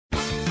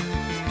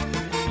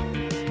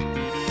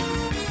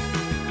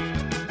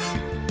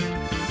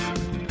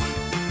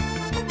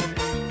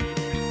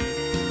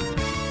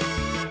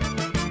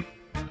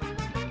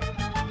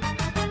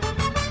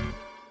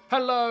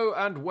Hello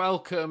and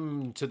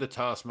welcome to the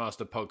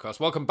Taskmaster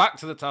Podcast. Welcome back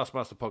to the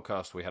Taskmaster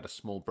Podcast. We had a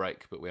small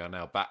break, but we are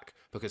now back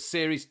because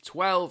Series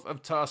 12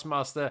 of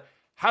Taskmaster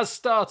has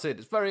started.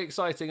 It's very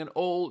exciting, an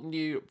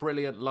all-new,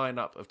 brilliant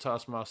lineup of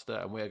Taskmaster,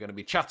 and we are going to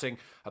be chatting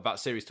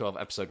about Series 12,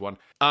 Episode 1.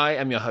 I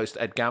am your host,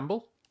 Ed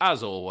Gamble.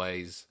 As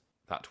always,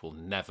 that will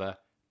never,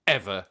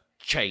 ever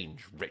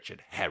change,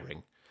 Richard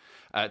Herring.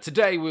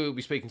 Today we will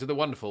be speaking to the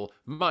wonderful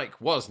Mike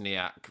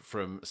Wozniak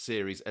from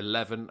Series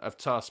 11 of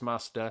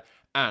Taskmaster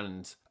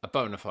and a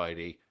bona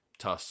fide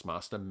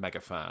Taskmaster mega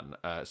fan.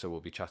 So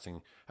we'll be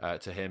chatting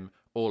to him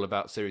all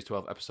about Series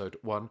 12, Episode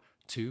 1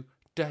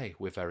 today.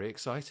 We're very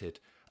excited.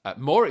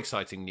 More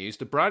exciting news,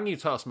 the brand new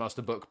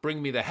Taskmaster book,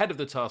 Bring Me the Head of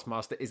the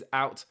Taskmaster, is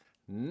out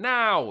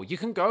now. You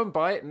can go and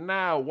buy it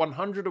now.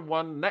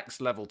 101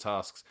 next level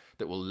tasks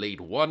that will lead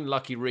one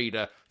lucky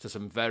reader to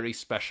some very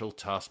special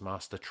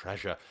Taskmaster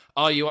treasure.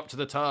 Are you up to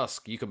the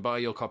task? You can buy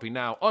your copy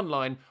now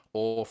online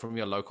or from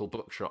your local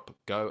bookshop.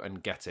 Go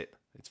and get it.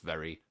 It's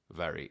very,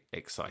 very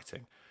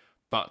exciting.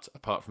 But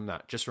apart from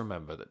that, just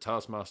remember that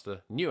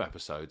Taskmaster new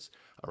episodes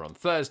are on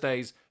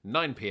Thursdays,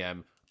 9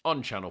 p.m.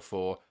 on Channel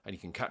 4, and you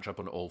can catch up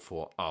on all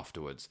 4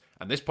 afterwards.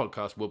 And this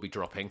podcast will be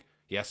dropping,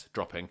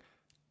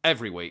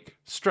 every week,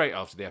 straight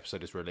after the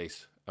episode is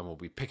released, and we'll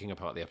be picking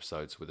apart the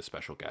episodes with a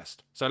special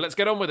guest. So let's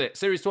get on with it.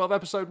 Series 12,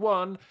 Episode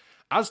 1,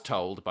 as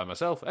told by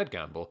myself, Ed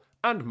Gamble,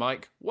 and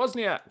Mike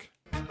Wozniak.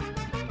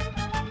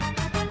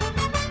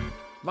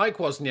 Mike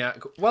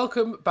Wozniak,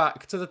 welcome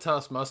back to the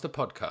Taskmaster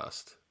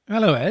Podcast.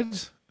 Hello, Ed.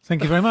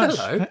 Thank you very much.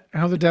 Hello.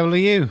 How the devil are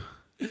you?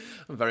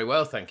 I'm very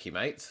well, thank you,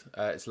 mate.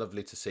 It's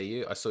lovely to see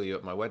you. I saw you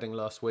at my wedding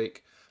last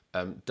week,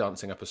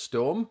 dancing up a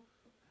storm.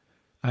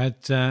 I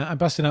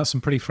busted out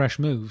some pretty fresh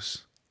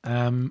moves.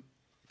 A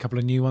couple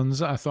of new ones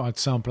that I thought I'd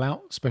sample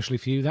out, especially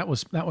for you. That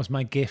was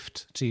my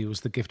gift to you,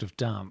 was the gift of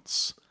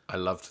dance. I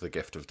loved the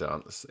gift of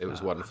dance. It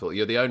was wonderful.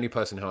 You're the only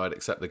person who I'd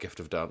accept the gift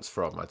of dance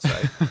from, I'd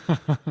say.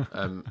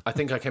 I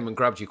think I came and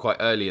grabbed you quite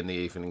early in the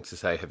evening to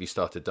say, have you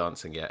started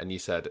dancing yet? And you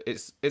said,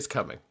 it's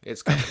coming.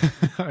 It's coming.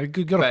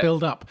 You've got to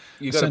build up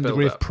a certain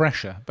degree of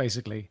pressure,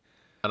 basically.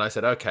 And I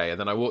said, okay. And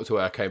then I walked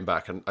away, I came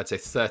back, and I'd say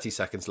 30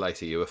 seconds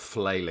later, you were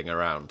flailing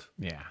around.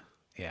 Yeah.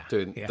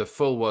 Doing the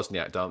full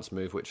Wozniak dance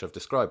move, which I've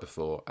described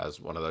before as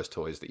one of those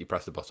toys that you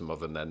press the bottom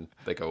of and then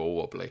they go all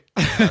wobbly.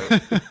 So,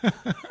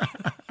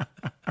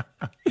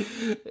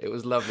 it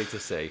was lovely to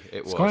see.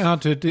 It's quite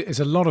hard to do. It's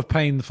a lot of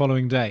pain the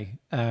following day,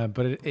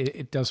 but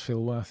it does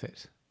feel worth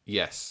it.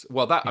 Yes.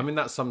 Well,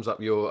 that sums up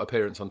your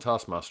appearance on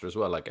Taskmaster as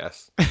well, I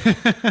guess.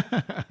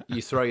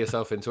 You throw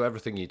yourself into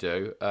everything you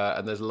do,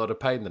 and there's a lot of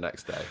pain the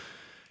next day.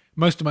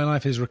 Most of my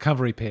life is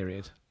recovery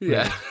period. Really.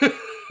 Yeah.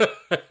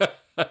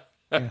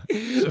 Yeah.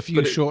 A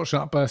few short,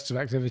 sharp bursts of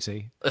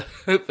activity.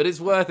 But it's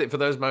worth it for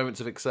those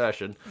moments of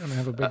exertion. And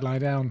have a big lie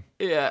down.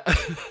 Yeah.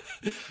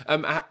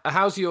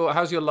 How's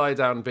your lie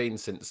down been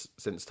since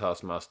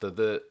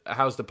Taskmaster?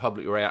 How's the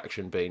public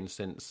reaction been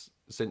since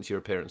your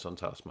appearance on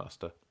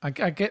Taskmaster? I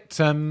get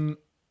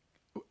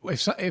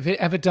if it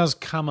ever does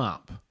come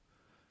up,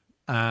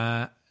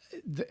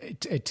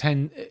 it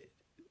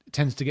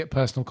tends to get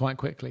personal quite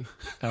quickly.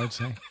 I would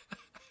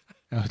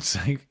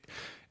say.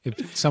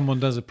 If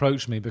someone does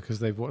approach me because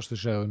they've watched the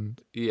show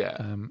and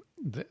then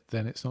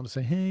it's not to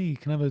say, hey, you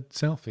can have a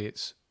selfie.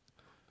 It's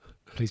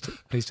please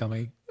tell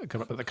me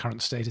the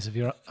current status of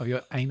your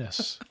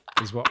anus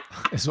is what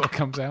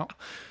comes out.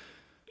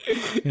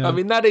 You know, I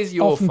mean, that is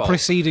your often fault.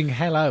 Preceding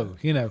hello.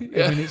 You know, I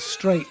mean, it's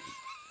straight.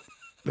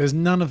 There's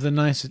none of the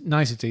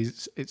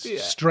niceties.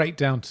 It's straight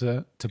down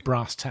to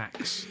brass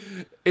tacks.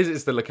 Is it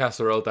still a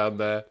casserole down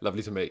there?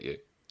 Lovely to meet you.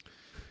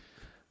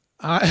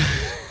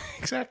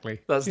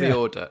 Exactly. That's the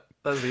order.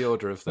 That's the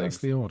order of things. That's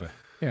the order,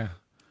 yeah.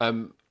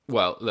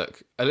 Well,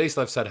 look, at least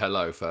I've said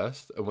hello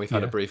first, and we've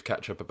had a brief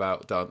catch-up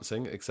about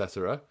dancing,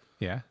 etc.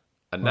 Yeah.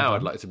 And now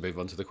I'd like to move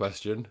on to the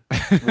question,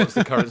 what's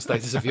the current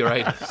status of your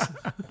anus?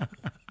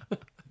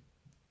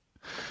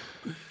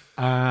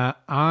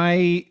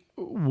 I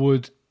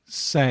would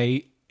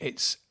say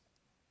it's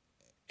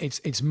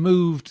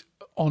moved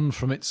on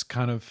from its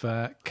kind of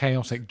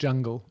chaotic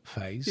jungle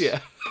phase.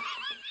 Yeah.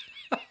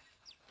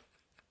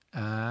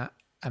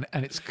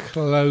 And it's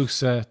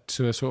closer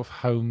to a sort of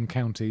home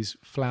county's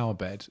flower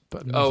bed,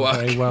 but not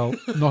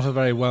a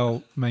very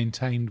well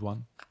maintained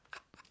one,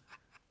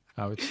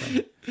 I would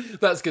say.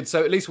 That's good.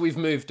 So at least we've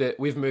moved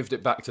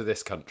it back to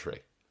this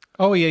country.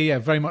 Oh yeah,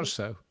 very much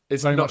so.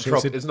 It's very not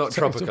much. it's not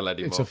tropical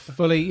anymore.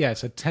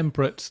 It's a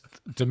temperate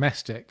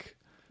domestic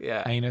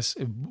anus.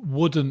 It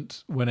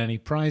wouldn't win any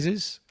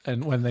prizes,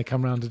 and when they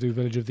come round to do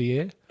Village of the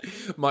Year,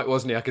 Mike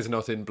Wozniak is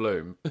not in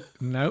bloom.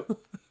 No.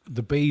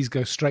 The bees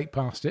go straight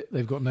past it.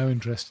 They've got no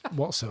interest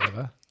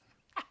whatsoever.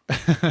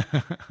 I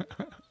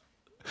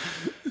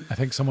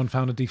think someone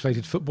found a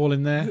deflated football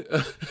in there.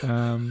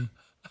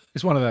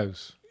 It's one of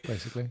those,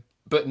 basically.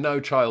 But no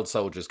child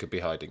soldiers could be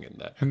hiding in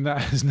there. And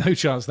there's no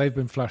chance. They've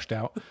been flushed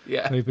out.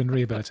 Yeah. They've been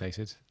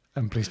rehabilitated.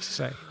 I'm pleased to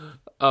say.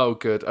 Oh,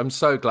 good. I'm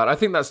so glad. I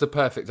think that's the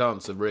perfect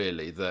answer,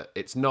 really, that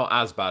it's not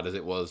as bad as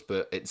it was,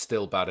 but it's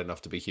still bad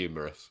enough to be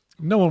humorous.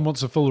 No one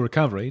wants a full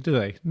recovery, do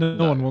they? No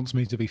one wants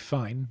me to be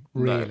fine,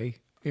 really.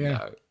 No. Yeah.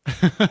 No.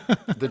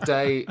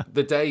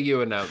 The day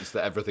you announce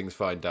that everything's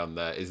fine down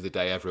there is the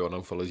day everyone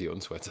unfollows you on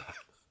Twitter.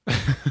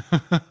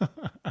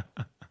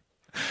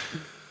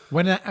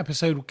 When that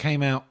episode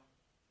came out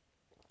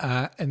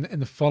in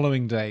the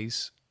following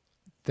days,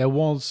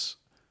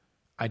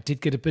 I did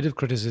get a bit of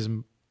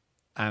criticism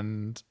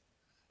and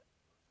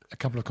a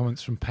couple of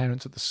comments from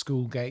parents at the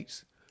school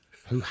gate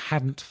who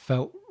hadn't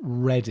felt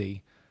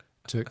ready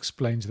to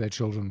explain to their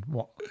children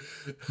what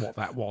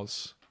that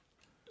was.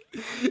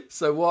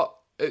 So what?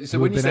 So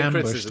who when had you been say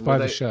ambushed criticism, by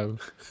the show,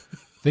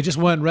 they just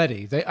weren't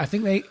ready. I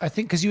think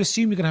because you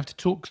assume you're going to have to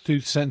talk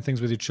through certain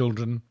things with your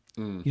children.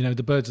 You know,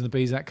 the birds and the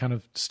bees, that kind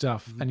of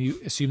stuff, and you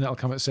assume that'll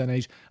come at a certain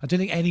age. I don't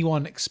think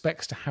anyone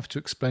expects to have to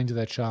explain to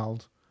their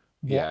child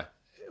what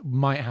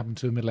might happen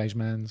to a middle-aged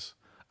man's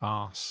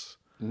arse.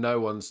 No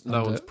one's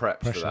prepped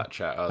pressure. For that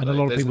chat, and a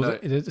lot of people,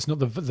 it's not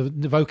the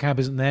vocab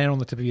isn't there on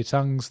the tip of your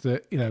tongues.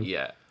 That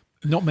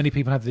not many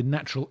people have the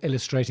natural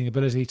illustrating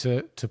ability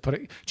to put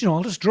it. Do you know?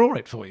 I'll just draw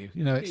it for you.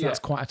 You know, that's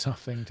quite a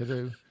tough thing to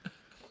do.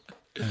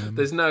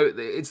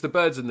 It's the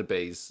birds and the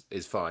bees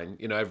is fine.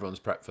 You know, everyone's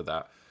prepped for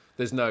that.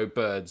 There's no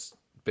birds,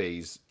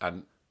 bees,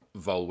 and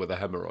vole with a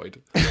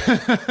hemorrhoid.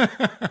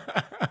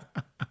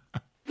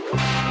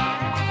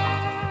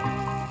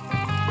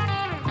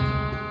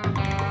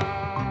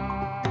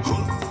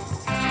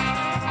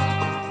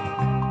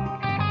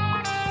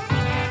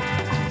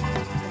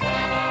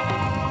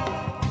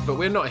 But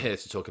we're not here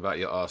to talk about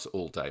your arse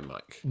all day,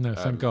 Mike. No,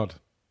 thank God.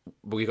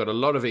 We got a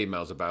lot of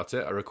emails about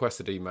it. I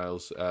requested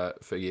emails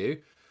for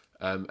you.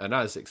 And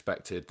as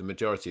expected, the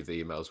majority of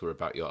the emails were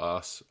about your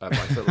arse. I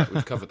feel like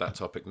we've covered that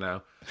topic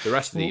now. The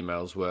rest of the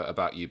emails were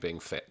about you being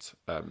fit,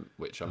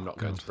 which I'm not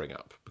going to bring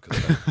up because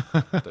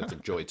I don't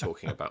enjoy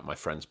talking about my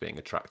friends being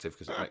attractive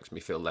because it makes me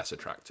feel less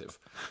attractive.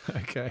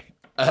 Okay.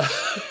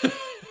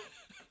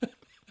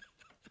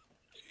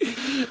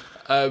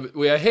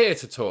 We are here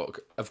to talk,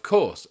 of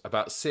course,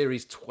 about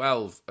Series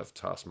 12 of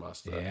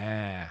Taskmaster.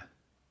 Yeah.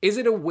 Is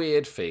it a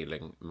weird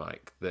feeling,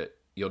 Mike, that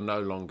you're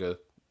no longer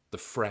the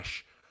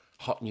fresh,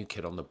 hot new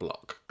kid on the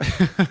block?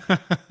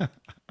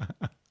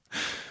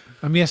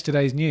 I'm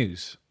yesterday's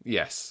news.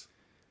 Yes.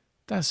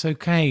 That's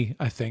okay,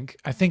 I think.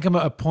 I think I'm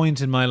at a point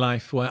in my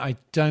life where I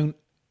don't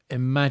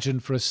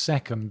imagine for a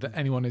second that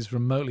anyone is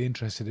remotely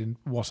interested in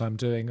what I'm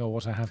doing or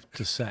what I have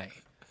to say.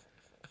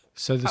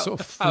 So the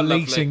sort of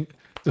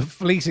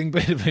fleeting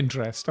bit of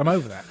interest, I'm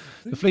over that.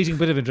 The fleeting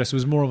bit of interest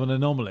was more of an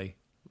anomaly,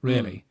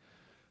 really.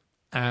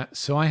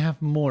 So I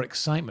have more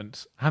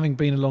excitement. Having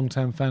been a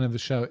long-term fan of the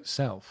show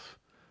itself,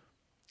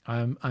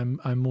 I'm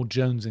more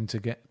jonesing to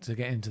get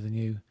into the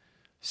new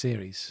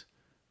series,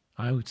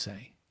 I would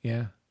say.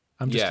 Yeah.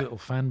 I'm just a little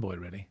fanboy,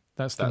 really.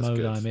 That's the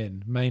mode I'm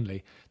in,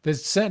 mainly.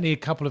 There's certainly a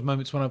couple of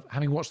moments when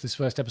having watched this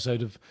first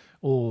episode of,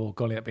 oh,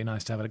 golly, it'd be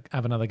nice to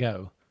have another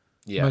go.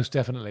 Yeah. Most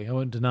definitely. I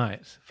won't deny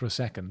it for a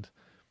second.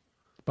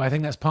 But I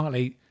think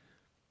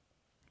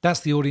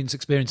that's the audience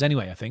experience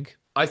anyway, I think.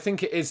 I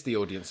think it is the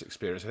audience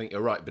experience. I think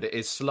you're right, but it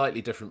is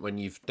slightly different when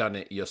you've done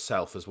it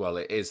yourself as well.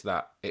 It is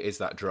that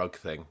drug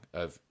thing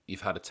of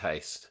you've had a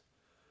taste.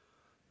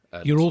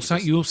 You also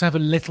have a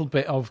little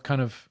bit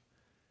of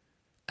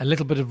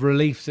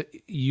relief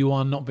that you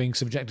are not being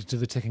subjected to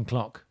the ticking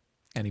clock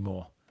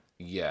anymore.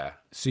 Yeah.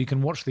 So you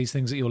can watch these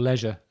things at your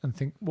leisure and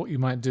think what you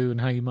might do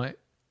and how you might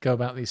go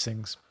about these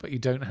things, but you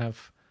don't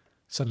have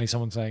suddenly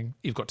someone saying,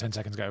 you've got 10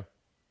 seconds, go.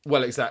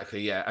 Well,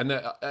 exactly, yeah.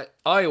 And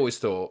I always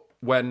thought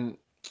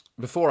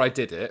before I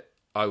did it,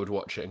 I would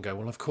watch it and go,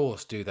 well, of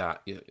course, do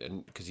that.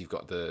 And because you've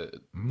got the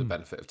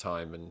benefit of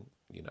time and,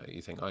 you know,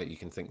 you think, you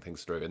can think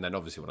things through. And then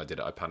obviously when I did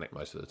it, I panicked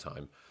most of the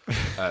time.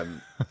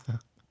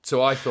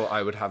 So I thought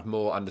I would have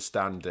more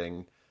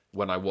understanding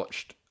when I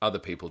watched other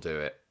people do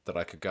it, that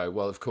I could go,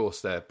 well, of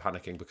course they're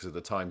panicking because of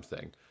the time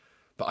thing.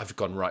 But I've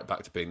gone right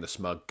back to being the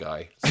smug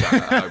guy, sat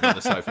at home on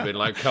the sofa being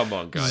like, come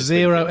on, guys.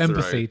 Zero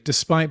empathy,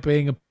 despite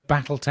being a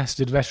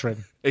battle-tested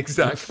veteran.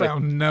 Exactly.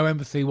 Found no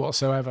empathy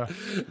whatsoever.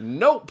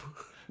 Nope.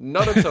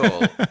 Not at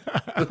all.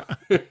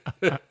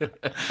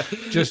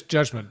 Just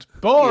judgment.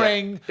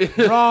 Boring.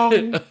 Yeah.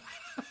 Wrong.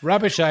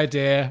 Rubbish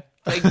idea.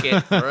 Think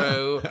it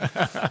through.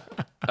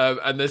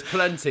 And there's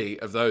plenty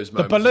of those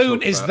moments. The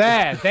balloon is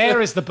there.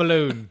 There is the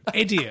balloon.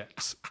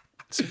 Idiot.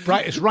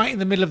 It's right in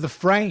the middle of the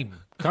frame.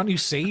 Can't you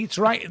see? It's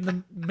right in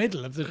the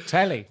middle of the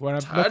telly where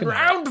I'm looking. Turn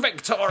round,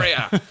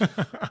 Victoria.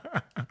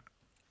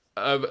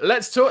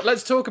 Let's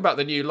talk about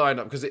the new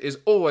lineup, because it is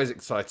always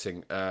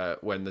exciting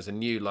when there's a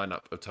new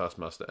lineup of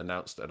Taskmaster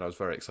announced, and I was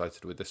very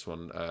excited with this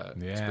one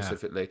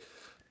specifically.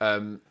 I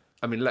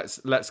mean,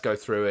 let's go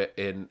through it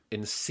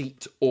in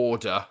seat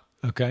order.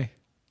 Okay.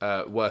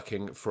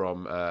 Working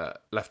from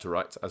left to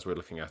right as we're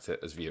looking at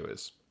it as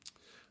viewers.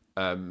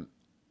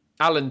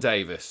 Alan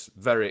Davis,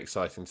 very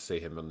exciting to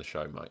see him on the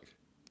show, Mike.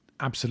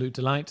 Absolute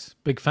delight.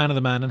 Big fan of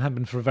the man and have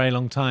been for a very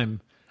long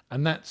time.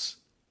 And I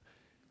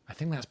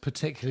think that's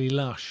particularly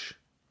lush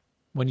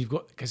when you've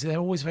got, because they're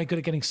always very good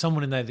at getting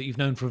someone in there that you've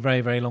known for a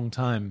very, very long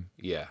time.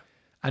 Yeah.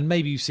 And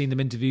maybe you've seen them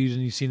interviewed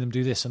and you've seen them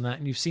do this and that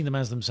and you've seen them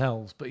as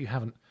themselves, but you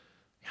haven't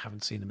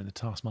seen them in the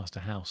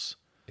Taskmaster house.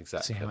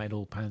 Exactly. See how it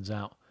all pans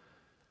out.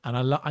 And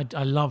I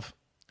love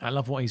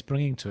what he's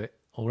bringing to it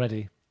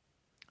already.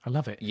 I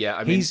love it. Yeah,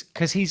 I mean,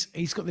 because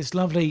he's got this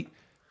lovely.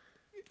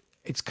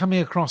 It's coming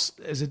across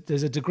as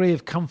there's a degree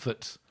of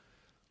comfort.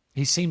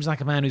 He seems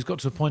like a man who's got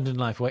to a point in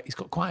life where he's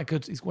got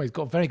he's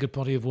got a very good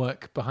body of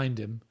work behind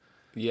him.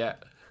 Yeah,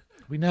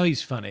 we know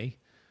he's funny.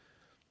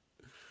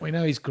 We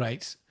know he's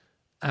great,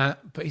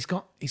 but he's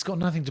got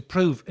nothing to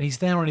prove, and he's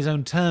there on his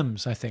own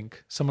terms. I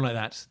think someone like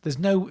that.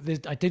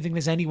 I don't think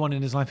there's anyone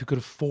in his life who could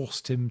have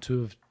forced him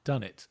to have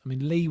done it. I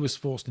mean, Lee was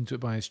forced into it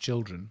by his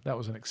children. That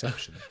was an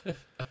exception.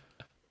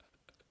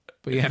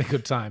 But he had a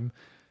good time.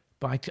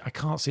 But I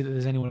can't see that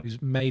there's anyone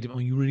who's made him. Oh,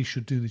 you really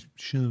should do this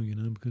show,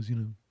 because he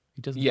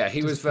doesn't. Yeah,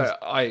 he was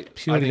very.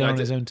 Purely on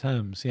his own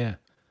terms. Yeah,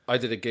 I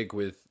did a gig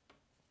with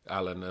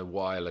Alan a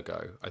while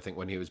ago. I think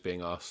when he was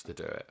being asked to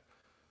do it,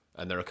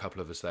 and there are a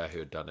couple of us there who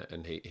had done it,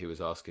 and he was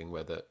asking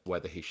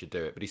whether he should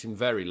do it, but he seemed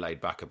very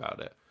laid back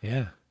about it.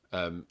 Yeah,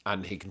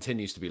 and he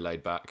continues to be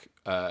laid back.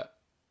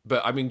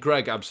 But I mean,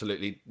 Greg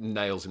absolutely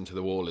nails him to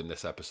the wall in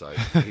this episode.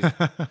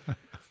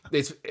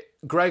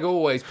 Greg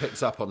always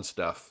picks up on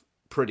stuff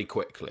pretty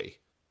quickly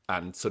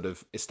and sort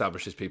of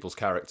establishes people's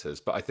characters,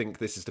 but I think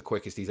this is the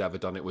quickest he's ever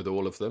done it with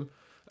all of them.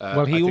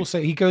 Well,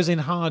 he goes in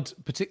hard.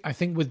 I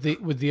think with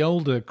the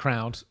older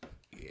crowd,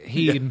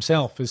 he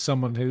himself is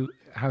someone who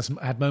has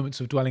had moments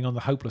of dwelling on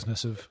the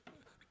hopelessness of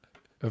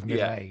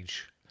middle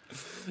age.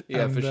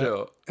 Yeah, for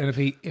sure. And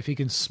if he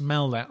can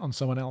smell that on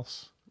someone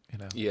else,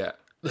 yeah,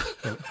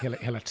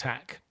 he'll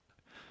attack.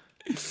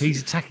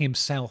 He's attacking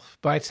himself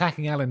by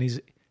attacking Alan.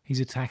 He's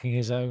attacking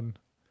his own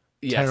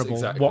terrible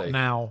exactly. What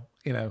now?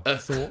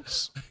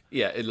 Thoughts.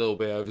 Yeah, it'll all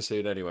be over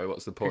soon anyway.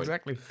 What's the point?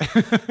 Exactly.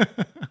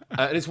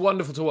 And it's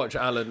wonderful to watch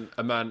Alan,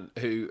 a man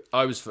who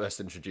I was first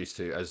introduced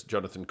to as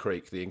Jonathan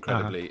Creek, the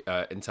incredibly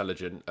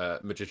intelligent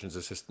magician's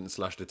assistant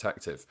 /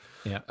 detective,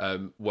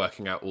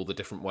 working out all the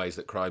different ways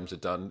that crimes are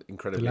done.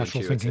 Incredibly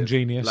lateral intuitive. Thinking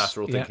genius.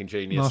 Lateral thinking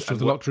genius. Master of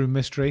the locked room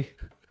mystery.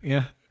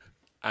 Yeah.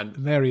 And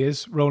there he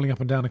is, rolling up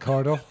and down a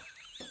corridor.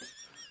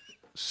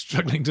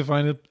 Struggling to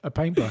find a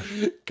paintbrush.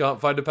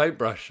 Can't find a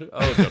paintbrush.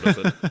 Oh,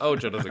 Jonathan.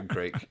 Jonathan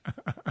Creek.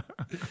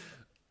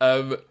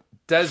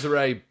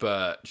 Desiree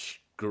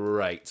Birch,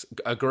 great.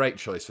 A great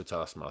choice for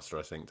Taskmaster,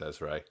 I think,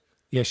 Desiree.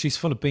 Yeah, she's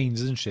full of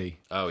beans, isn't she?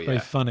 Oh, yeah. Very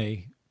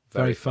funny.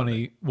 Very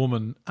funny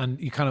woman. And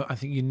I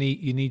think you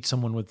need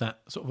someone with that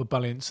sort of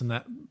ebullience and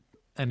that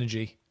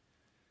energy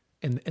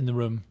in the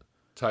room.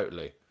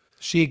 Totally.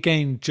 She's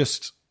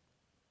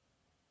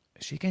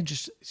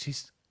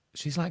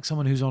like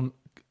someone who's on.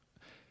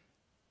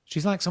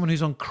 She's like someone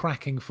who's on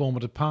cracking form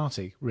at a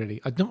party, really.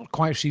 I'm not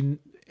quite to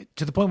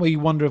the point where you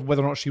wonder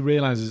whether or not she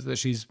realises that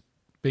she's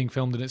being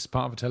filmed and it's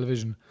part of a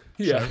television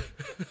show.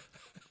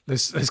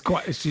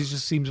 She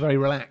just seems very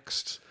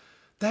relaxed.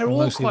 They're all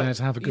mostly there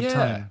to have a good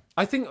time.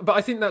 I think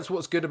that's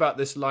what's good about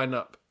this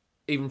lineup,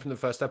 even from the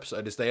first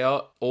episode, is they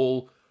are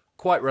all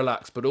quite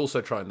relaxed, but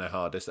also trying their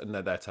hardest, and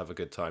they're there to have a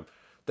good time.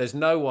 There's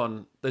no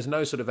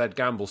sort of Ed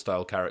Gamble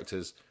style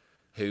characters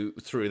who,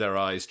 through their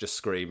eyes, just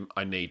scream,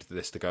 I need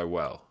this to go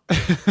well.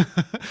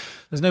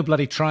 There's no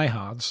bloody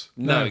tryhards.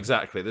 No,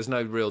 exactly. There's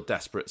no real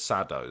desperate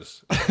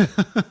saddos.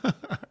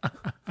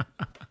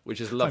 Which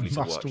is lovely to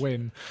watch. Must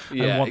win.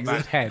 Yeah, I want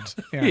that head.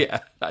 Yeah,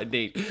 I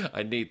need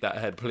that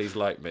head. Please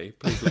like me.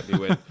 Please let me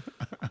win.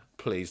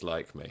 Please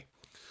like me.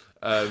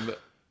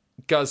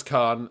 Guz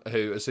Khan,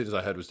 who, as soon as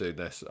I heard was doing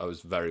this, I was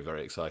very,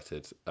 very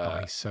excited.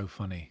 He's so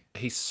funny.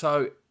 He's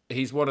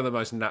one of the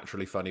most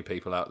naturally funny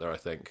people out there, I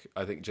think.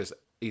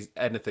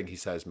 Anything he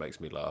says makes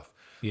me laugh.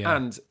 Yeah.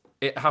 And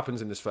it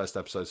happens in this first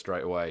episode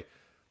straight away.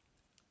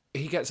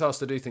 He gets asked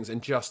to do things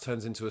and just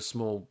turns into a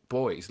small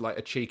boy. He's like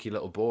a cheeky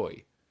little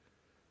boy.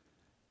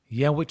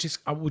 Yeah, which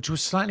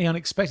was slightly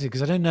unexpected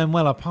because I don't know him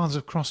well. Our paths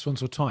have crossed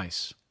once or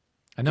twice.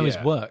 I know his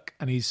work,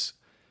 and he's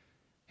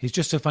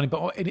just so funny.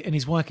 But in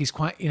his work, he's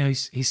quite,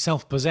 he's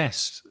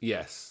self-possessed.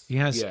 Yes, he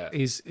has.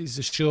 He's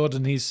assured,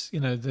 and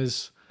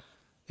there's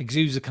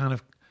exudes a kind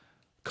of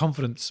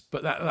confidence.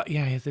 But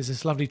there's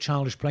this lovely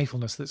childish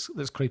playfulness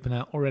that's creeping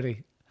out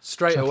already.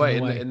 Straight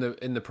away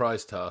in the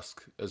prize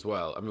task as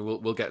well. I mean,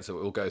 we'll get to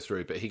it. We'll go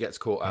through, but he gets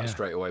caught out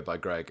straight away by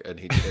Greg, and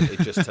it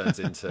just turns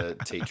into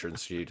teacher and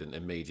student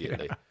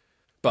immediately. Yeah.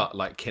 But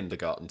like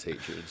kindergarten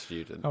teacher and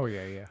student. Oh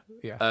yeah.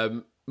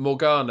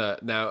 Morgana.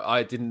 Now,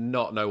 I did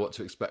not know what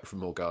to expect from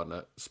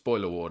Morgana.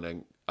 Spoiler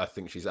warning. I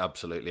think she's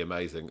absolutely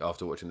amazing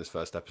after watching this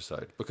first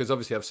episode, because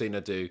obviously I've seen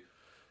her do,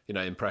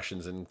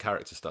 impressions and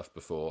character stuff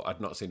before.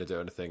 I'd not seen her do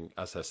anything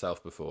as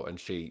herself before, and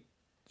she's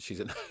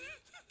an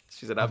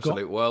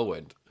absolute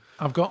whirlwind.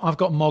 I've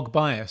got Mog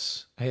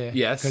bias here.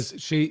 Yes,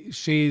 because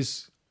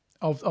she's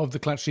of the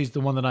class. She's the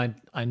one that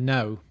I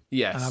know.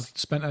 Yes, and I've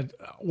spent an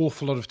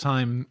awful lot of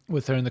time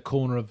with her in the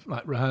corner of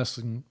like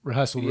rehearsal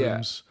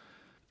rooms,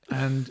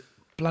 and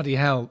bloody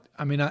hell,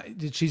 I mean,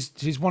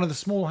 she's one of the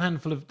small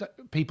handful of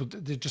people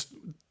that just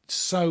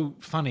so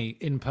funny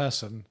in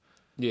person.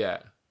 Yeah.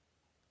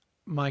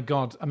 My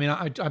God. I mean,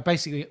 I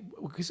basically,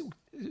 because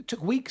it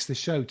took weeks, this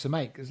show, to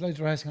make. There's loads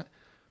of rehearsing. I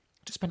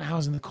just spent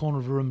hours in the corner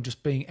of a room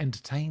just being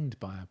entertained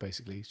by her,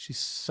 basically. She's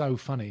so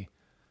funny.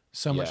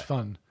 So much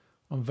fun.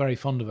 I'm very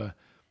fond of her.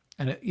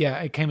 And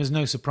it came as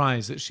no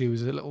surprise that she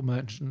was a little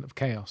merchant of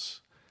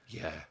chaos.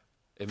 Yeah.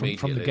 Immediately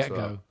from the get-go.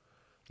 Well.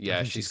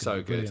 Yeah, she's so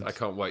good. Brilliant. I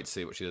can't wait to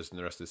see what she does in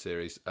the rest of the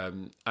series.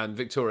 And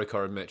Victoria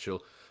Coren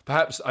Mitchell,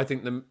 perhaps I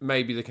think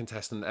maybe the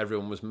contestant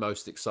everyone was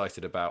most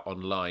excited about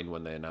online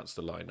when they announced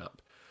the lineup.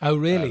 Oh,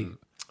 really?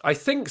 I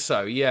think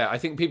so, yeah. I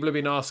think people have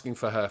been asking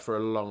for her for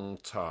a long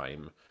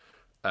time.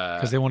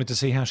 Because they wanted to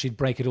see how she'd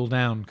break it all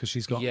down, because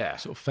she's got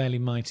sort of fairly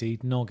mighty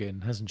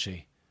noggin, hasn't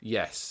she?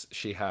 Yes,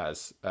 she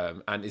has.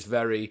 And it's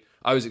very...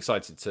 I was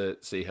excited to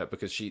see her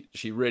because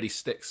she really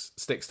sticks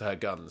to her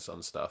guns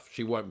on stuff.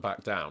 She won't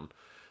back down.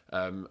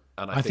 And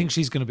I think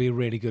she's going to be a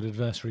really good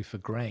adversary for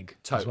Greg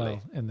as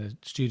well in the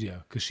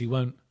studio, because she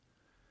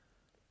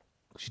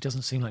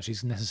doesn't seem like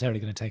she's necessarily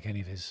going to take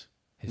any of his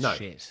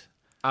shit.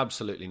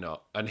 Absolutely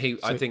not. And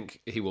I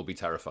think he will be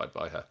terrified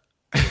by her.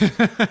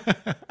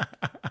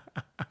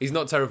 He's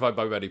not terrified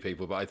by many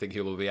people, but I think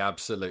he will be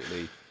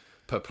absolutely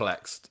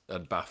perplexed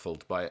and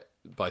baffled by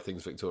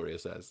things Victoria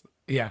says.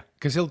 Yeah,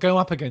 because he'll go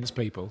up against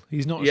people.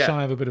 He's not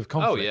shy of a bit of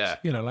conflict. Oh, yeah.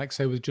 You know, like,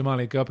 say, with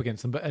Jamali, go up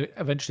against them. But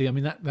eventually, I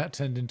mean, that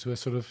turned into a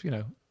sort of,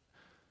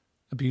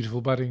 a beautiful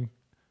budding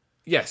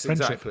Yes,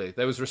 exactly.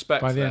 There was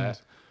respect by the there.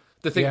 end.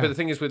 But the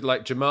thing is with,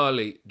 like,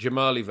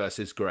 Jamali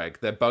versus Greg,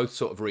 they're both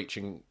sort of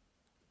reaching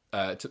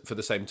for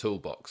the same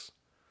toolbox.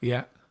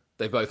 Yeah.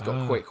 They've both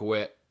got quick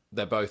wit.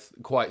 They're both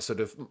quite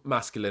sort of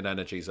masculine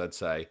energies, I'd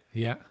say.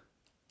 Yeah.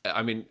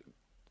 I mean,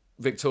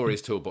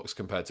 Victoria's toolbox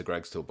compared to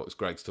Greg's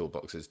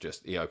toolbox is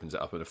just, he opens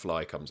it up and a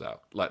fly comes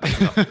out. Like, there's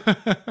nothing.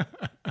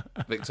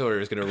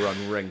 Victoria is going to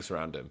run rings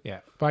around him. Yeah.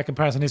 By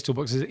comparison, his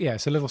toolbox is,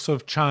 it's a little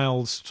sort of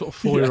child's, sort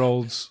of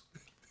 4-year-old's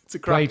it's a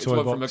play toy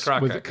box from a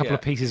cracker, with a couple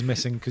of pieces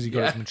missing because you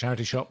got it from a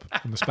charity shop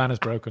and the spanner's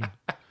broken.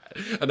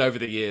 And over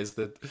the years,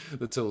 the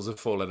tools have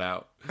fallen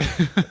out.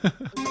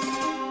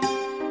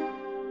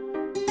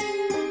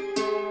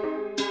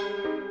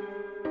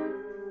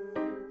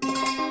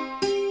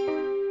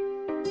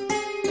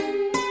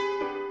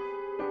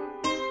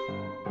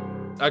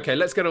 Okay,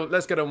 let's get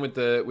on with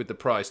the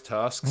prize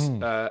tasks.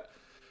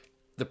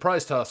 The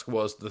prize task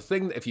was the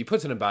thing that if you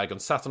put in a bag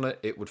and sat on it,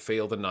 it would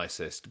feel the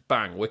nicest.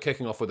 Bang! We're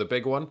kicking off with a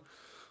big one.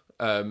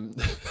 And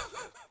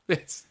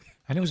it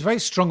was very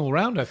strong all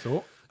round, I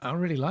thought. I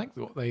really liked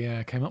what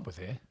they came up with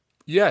here.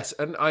 Yes,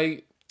 and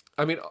I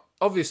mean,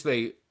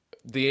 obviously,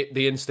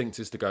 the instinct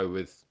is to go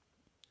with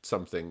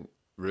something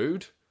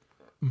rude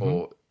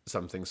or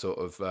something sort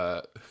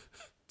of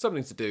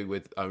something to do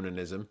with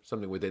onanism,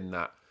 something within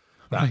that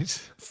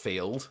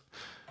field,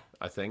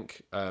 I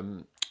think. I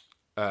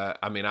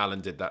mean,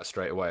 Alan did that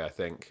straight away, I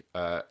think.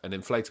 An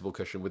inflatable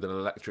cushion with an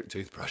electric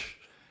toothbrush.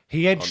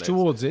 He edged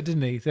towards it,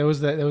 didn't he? There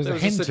was a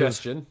hint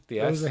suggestion.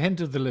 There was a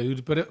hint of the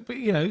lewd,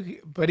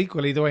 but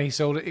equally the way he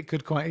sold it, it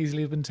could quite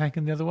easily have been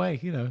taken the other way.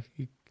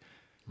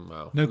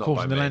 No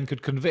court in the land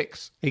could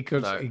convict. He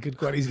could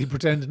quite easily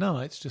pretend, no,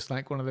 it's just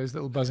like one of those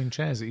little buzzing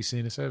chairs that you see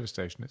in a service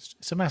station.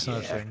 It's a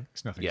massage thing.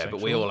 It's nothing. Yeah, sexual,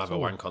 but we all have a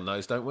wank on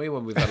those, don't we?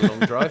 When we've had a long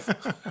drive.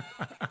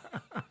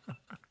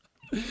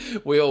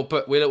 We all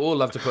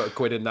love to put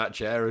 £1 in that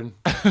chair and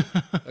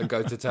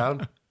go to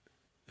town.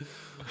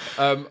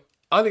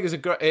 I think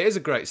it is a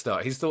great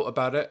start. He's thought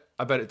about it.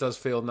 I bet it does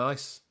feel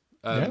nice.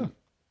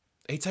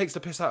 He takes the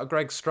piss out of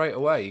Greg straight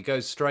away. He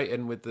goes straight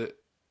in with the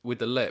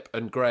lip,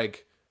 and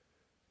Greg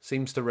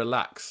seems to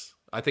relax.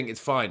 I think it's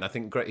fine. I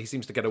think he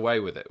seems to get away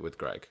with it with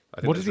Greg.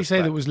 What did he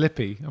say that was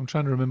lippy? I'm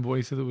trying to remember what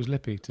he said that was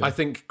lippy. I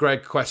think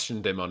Greg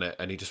questioned him on it,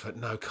 and he just went,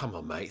 "No, come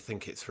on, mate,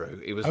 think it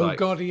through." He was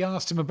God, he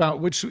asked him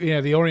about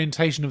the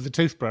orientation of the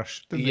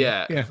toothbrush. Didn't he?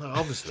 Yeah. Well,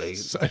 obviously,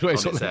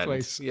 sideways or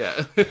lengthways.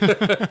 Yeah.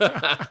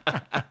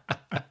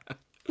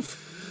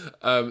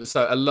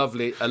 So a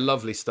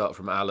lovely start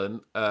from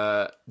Alan.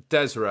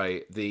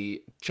 Desiree,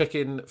 the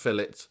chicken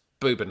fillet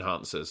boob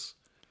enhancers.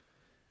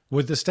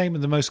 With the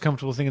statement, the most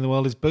comfortable thing in the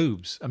world is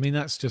boobs. I mean,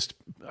 that's just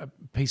a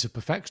piece of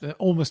perfection.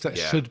 Almost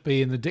should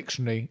be in the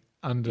dictionary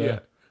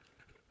under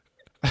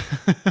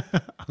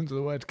under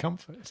the word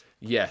comfort.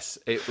 Yes,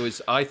 it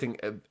was, I think,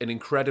 an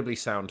incredibly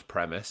sound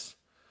premise.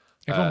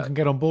 Everyone can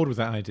get on board with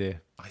that idea.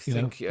 I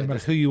think, no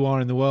matter who you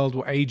are in the world,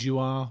 what age you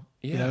are,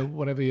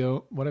 whatever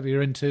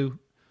you're into.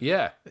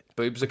 Yeah,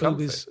 boobs are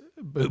comfy.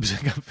 Boobs are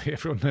comfy.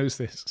 Everyone knows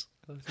this.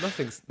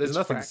 There's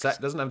nothing.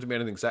 Doesn't have to be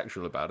anything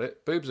sexual about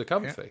it. Boobs are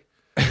comfy.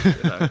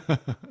 Yeah.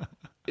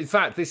 In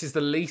fact, this is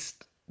the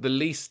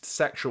least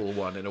sexual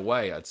one in a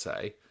way, I'd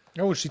say.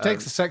 Oh, she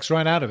takes the sex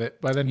right out of it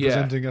by then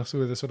presenting us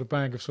with a sort of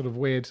bag of sort of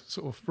weird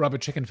sort of rubber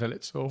chicken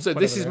fillets. So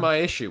this is my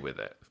issue with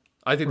it.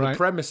 I think the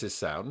premise is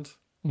sound,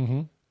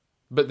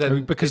 but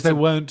then because they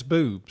weren't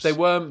boobs. They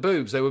weren't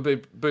boobs. They were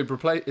boob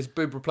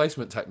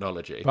replacement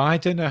technology. But I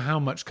don't know how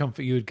much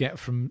comfort you would get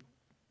from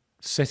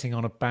sitting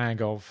on a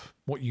bag of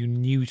what you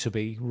knew to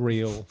be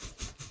real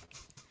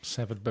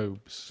severed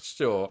boobs.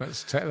 Sure.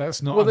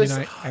 That's not. Well,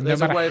 and no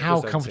matter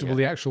how comfortable it.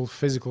 the actual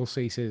physical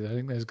seat is, I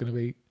think there's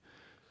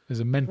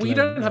a mental. Well, you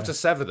don't have to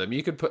sever them.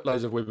 You could put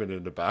loads of women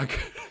in the bag.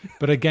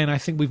 But again, I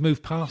think we've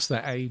moved past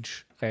that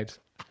age, Ed.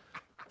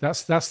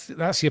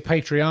 That's your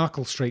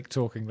patriarchal streak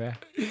talking there.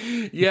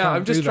 Yeah,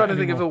 I'm just trying to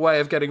think of a way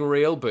of getting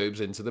real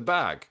boobs into the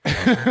bag.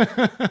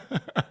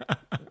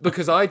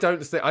 Because I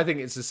think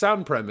it's a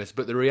sound premise,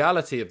 but the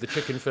reality of the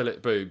chicken fillet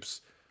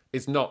boobs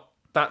is not.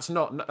 That's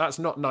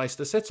not nice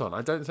to sit on.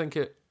 I don't think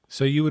it.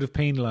 So you would have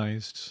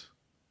penalised.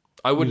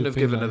 I wouldn't have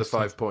given her the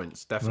 5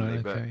 points, definitely,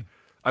 right, okay.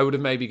 But I would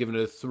have maybe given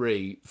her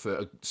 3 for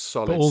a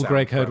solid. But all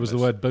Greg heard premise. was the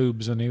word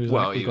boobs, and he was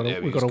like,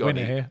 "We've got a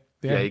winner here."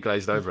 Yeah, he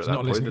glazed over at that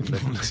point. Didn't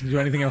he? Listening to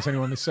anything else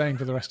anyone is saying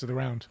for the rest of the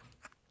round.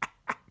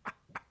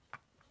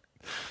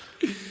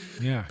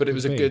 Yeah, but it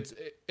was a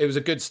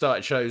good start.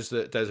 It shows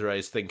that Desiree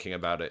is thinking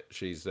about it.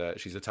 She's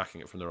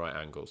attacking it from the right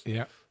angles.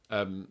 Yeah.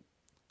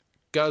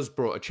 Guz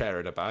brought a chair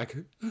in a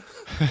bag.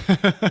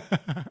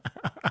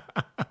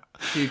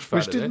 Huge fan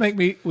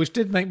which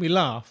did make me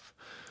laugh.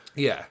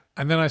 Yeah.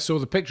 And then I saw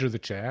the picture of the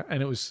chair,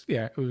 and it was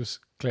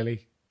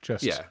clearly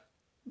just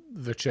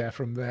the chair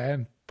from there,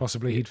 and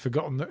possibly he'd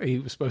forgotten that he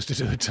was supposed to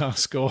do a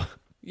task or.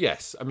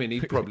 Yes, I mean,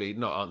 he'd probably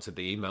not answered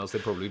the emails.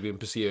 They'd probably been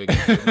pursuing him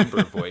for a number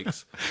of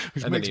weeks.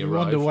 Which and makes then me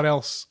wonder what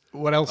else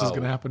is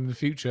going to happen in the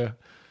future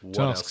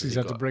tasks he's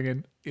had to bring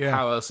in. Yeah.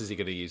 How else is he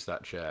going to use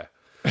that chair?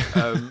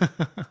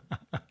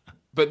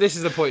 But this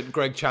is the point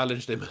Greg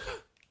challenged him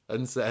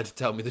and said,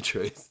 tell me the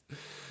truth.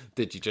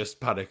 Did you just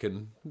panic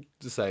and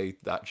say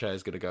that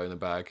chair's going to go in the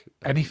bag?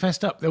 And he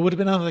fessed up. There would have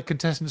been other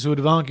contestants who would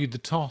have argued the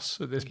toss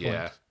at this point.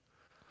 Yeah.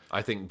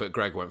 I think, but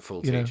Greg went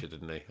full teacher,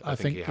 didn't he? I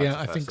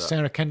think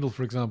Sarah Kendall,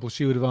 for example,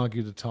 she would have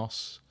argued the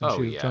toss. And she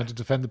would have tried to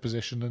defend the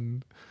position,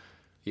 and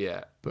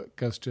but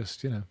Guz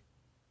just,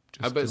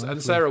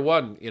 and Sarah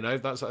won.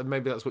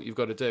 Maybe that's what you've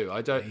got to do.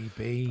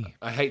 Maybe.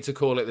 I hate to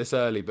call it this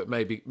early, but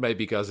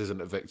maybe Guz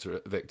isn't a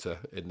victor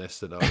in this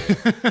scenario.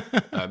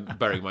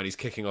 Bearing in mind he's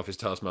kicking off his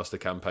Taskmaster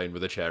campaign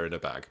with a chair in a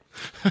bag.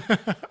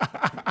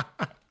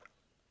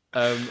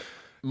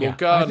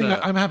 Morgana.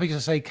 I'm happy to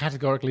say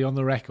categorically on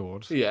the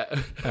record. Yeah.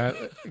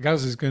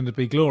 Guz is going to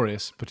be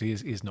glorious, but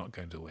he's not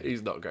going to win.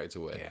 He's not going to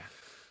win.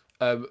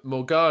 Yeah.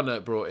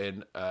 Morgana brought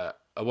in a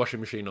washing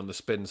machine on the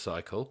spin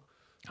cycle.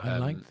 I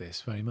like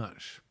this very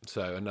much.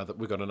 So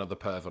we've got another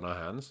perv on our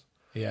hands.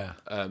 Yeah.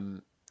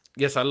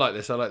 Yes, I like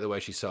this. I like the way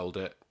she sold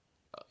it.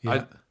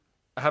 Yeah.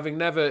 Having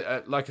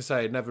never, like I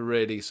say, never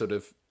really sort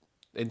of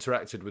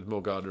interacted with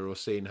Morgana or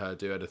seen her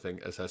do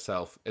anything as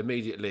herself,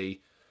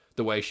 immediately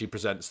the way she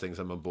presents things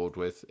I'm on board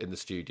with in the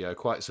studio,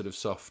 quite sort of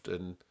soft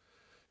and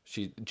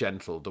she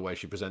gentle the way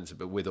she presents it,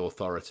 but with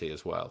authority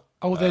as well.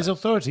 Oh, there's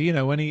authority,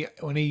 when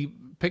he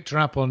picked her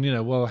up on,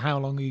 well, how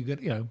long are you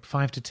going,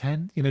 5 to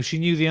 10? she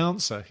knew the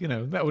answer,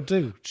 that would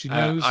do. She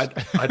knows.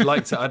 I'd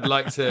like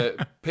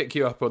to pick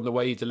you up on the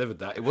way you delivered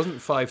that. It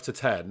wasn't 5 to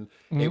 10.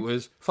 It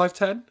was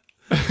 5-10.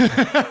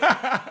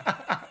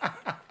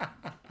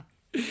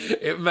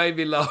 It made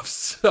me laugh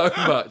so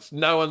much.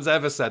 No one's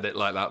ever said it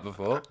like that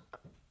before.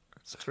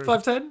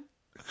 5-10.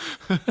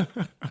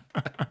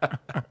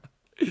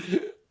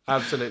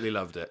 Absolutely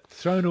loved it.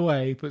 Thrown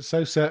away, but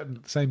so certain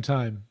at the same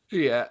time.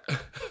 Yeah.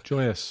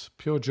 Joyous.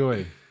 Pure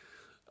joy.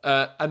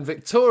 And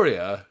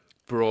Victoria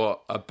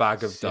brought a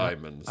bag of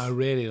diamonds. I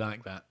really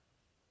like that.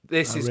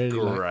 This is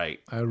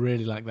great. I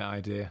really like that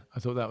idea. I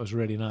thought that was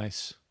really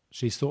nice.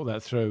 She's thought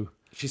that through.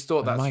 She's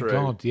thought that through. My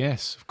God,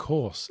 yes, of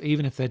course.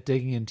 Even if they're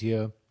digging into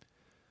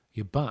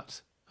your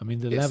butt. I mean,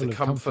 the level of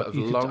comfort of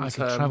long-term. I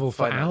could travel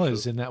for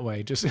hours in that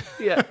way. Just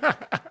yeah.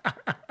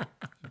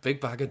 Big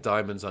bag of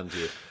diamonds under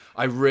you.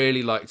 I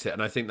really liked it,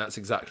 and I think that's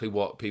exactly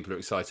what people are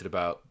excited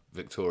about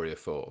Victoria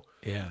for.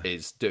 Yeah,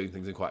 is doing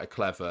things in quite a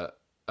clever,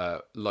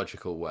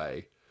 logical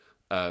way,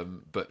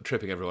 but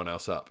tripping everyone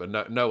else up. And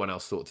no one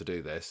else thought to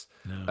do this.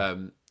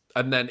 No.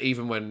 And then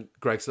even when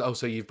Greg said, "Oh,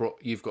 so you've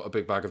got a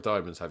big bag of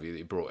diamonds, have you? That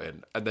you brought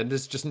in?" And then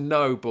there's just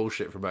no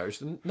bullshit from her.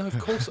 No, of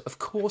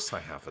course I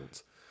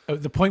haven't.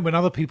 At the point when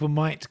other people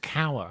might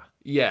cower,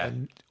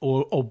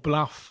 or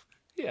bluff.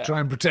 Yeah.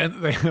 Try and pretend that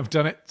they have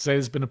done it. Say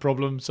there's been a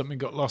problem. Something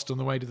got lost on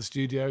the way to the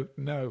studio.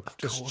 No,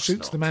 just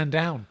shoots the man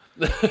down.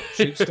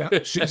 shoots down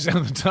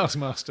the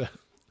Taskmaster.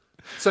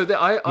 So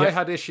I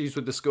had issues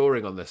with the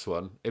scoring on this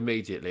one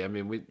immediately. I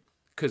mean,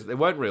 because there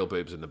weren't real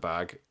boobs in the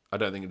bag. I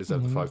don't think it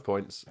deserved the 5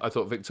 points. I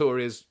thought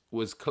Victoria's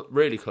was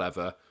really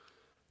clever.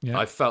 Yeah.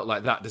 I felt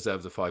like that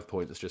deserved the 5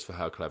 points just for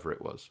how clever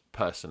it was.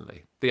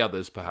 Personally, the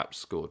others perhaps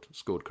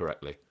scored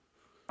correctly.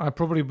 I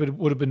probably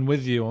would have been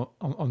with you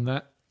on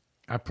that.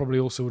 I probably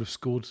also would have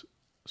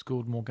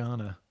scored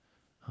Morgana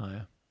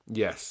higher.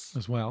 Yes.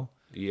 As well.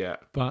 Yeah.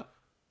 But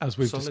as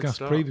we've discussed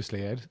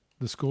previously, Ed,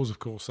 the scores, of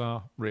course,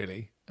 are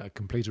really a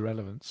complete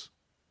irrelevance.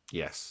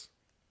 Yes.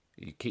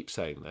 You keep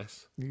saying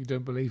this. You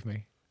don't believe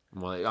me?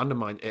 Well,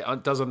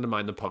 it does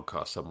undermine the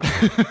podcast somewhat.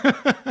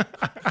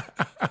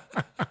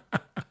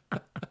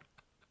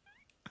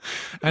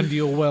 And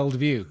your world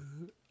view.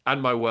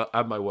 And my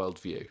world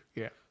view.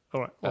 Yeah.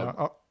 All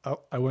right.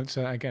 I won't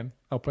say that again.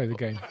 I'll play the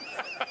game.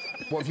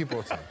 What have you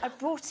brought in? I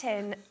brought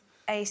in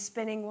a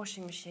spinning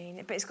washing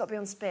machine, but it's got to be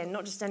on spin,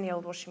 not just any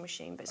old washing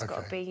machine, but it's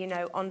got to be, you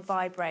know, on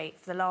vibrate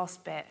for the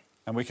last bit.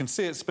 And we can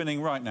see it spinning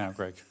right now,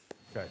 Greg.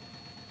 Okay.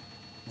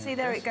 See,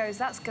 there it goes.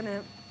 That's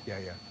gonna. Yeah.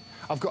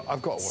 I've got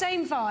one.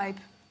 Same vibe.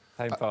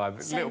 Same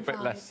vibe. Same a little bit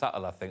vibe. less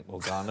subtle, I think,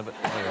 Morgana, but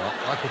there you are.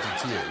 I put it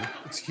to you.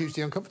 It's a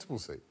hugely uncomfortable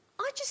seat.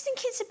 I just think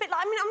it's a bit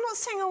like. I mean, I'm not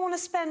saying I want to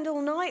spend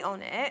all night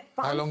on it,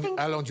 but How long do you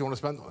want to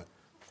spend on it?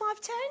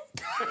 5, 10.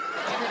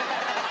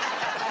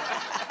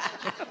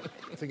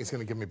 I think it's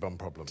going to give me bum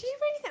problems. Do you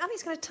really think? I think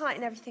it's going to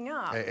tighten everything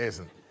up. It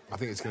isn't. I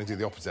think it's going to do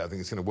the opposite. I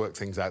think it's going to work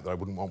things out that I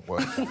wouldn't want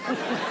worked.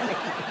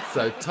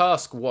 So,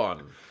 task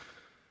 1.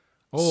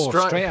 Oh,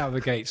 straight out of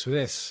the gates with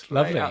this.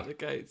 Lovely. Straight out the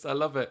gates. I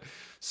love it.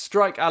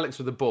 Strike Alex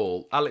with the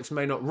ball. Alex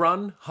may not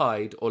run,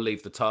 hide, or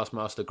leave the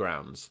Taskmaster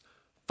grounds.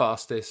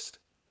 Fastest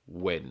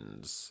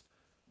wins.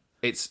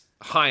 It's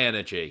high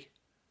energy.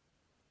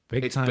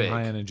 Big It's time big.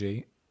 high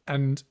energy.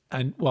 And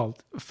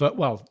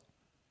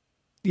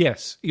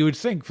yes, you would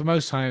think for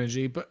most high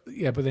energy, but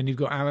then you've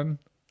got Alan.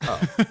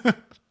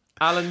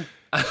 Alan...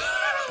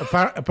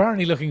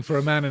 apparently looking for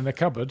a man in a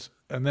cupboard,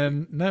 and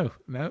then no,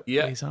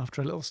 Yeah. he's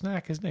after a little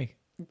snack, isn't he?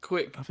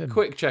 Quick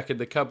check in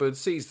the cupboard,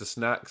 sees the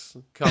snacks,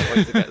 can't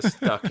wait to get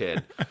stuck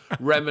in.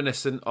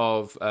 Reminiscent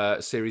of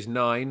Series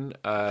 9,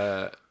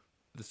 the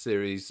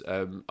series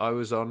I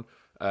was on,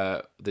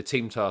 the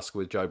team task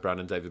with Joe Brown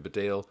and David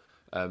Baddiel,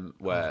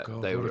 where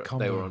they were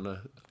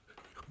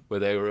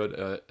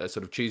on a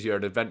sort of choose your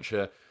own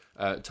adventure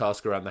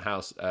task around the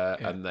house,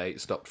 and they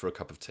stopped for a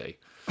cup of tea.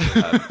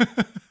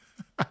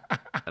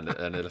 And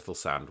a little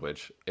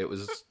sandwich. It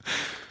was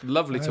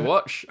lovely to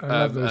watch. I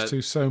love those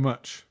two so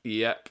much.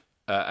 Yep.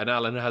 And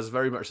Alan has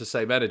very much the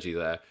same energy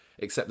there,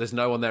 except there's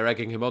no one there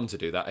egging him on to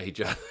do that. He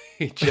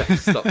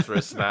just stops for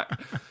a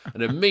snack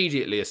and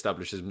immediately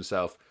establishes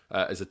himself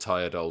as a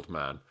tired old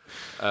man.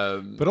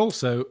 But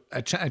also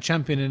a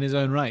champion in his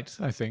own right,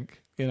 I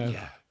think. You know,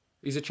 Yeah.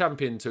 He's a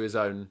champion to his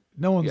own...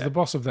 no one's the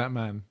boss of that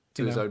man.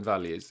 To his own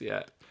values,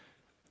 yeah.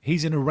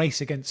 He's in a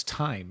race against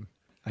time,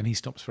 and he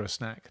stops for a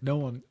snack. No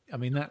one... I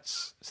mean,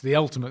 it's the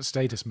ultimate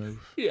status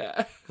move.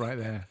 Yeah. Right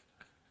there.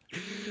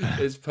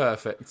 It's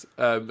perfect.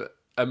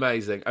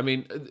 Amazing. I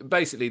mean,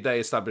 basically, they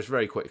established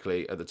very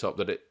quickly at the top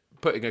that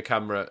putting a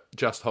camera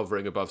just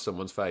hovering above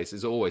someone's face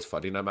is always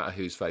funny, no matter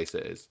whose face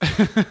it is.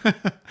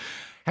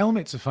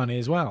 Helmets are funny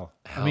as well.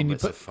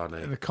 Helmets are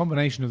funny. The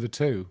combination of the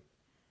two.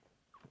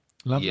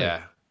 Lovely.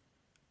 Yeah.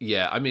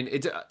 Yeah, I mean,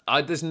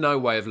 there's no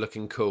way of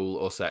looking cool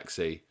or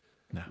sexy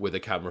with a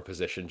camera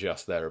position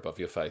just there above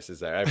your face,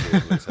 is there?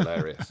 Everyone looks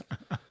hilarious.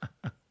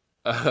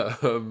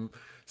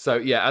 So,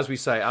 yeah, as we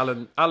say,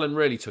 Alan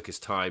really took his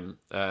time.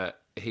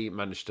 He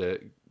managed to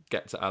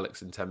get to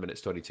Alex in 10 minutes,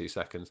 22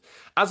 seconds.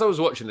 As I was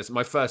watching this,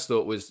 my first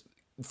thought was,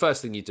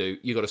 first thing you do,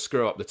 you got to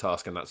screw up the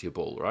task and that's your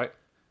ball, right?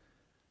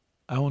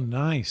 Oh,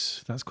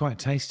 nice. That's quite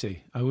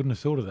tasty. I wouldn't have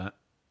thought of that.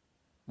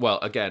 Well,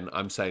 again,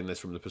 I'm saying this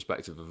from the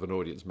perspective of an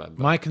audience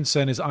member. My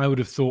concern is I would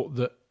have thought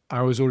that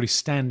I was already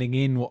standing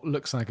in what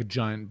looks like a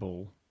giant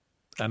ball,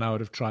 and I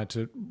would have tried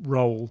to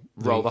roll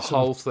the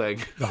whole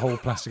thing. The whole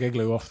plastic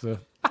igloo off the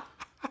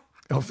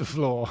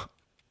floor,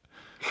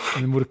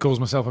 and would have caused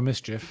myself a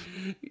mischief.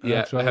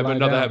 Yeah,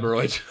 another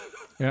hemorrhoid.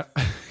 Yeah,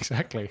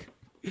 exactly.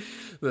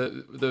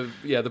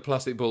 The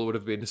plastic ball would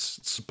have been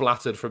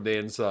splattered from the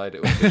inside.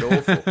 It would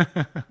have been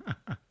awful.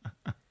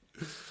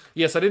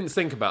 Yes, I didn't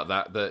think about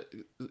that.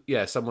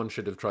 Someone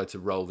should have tried to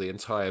roll the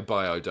entire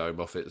biodome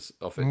off its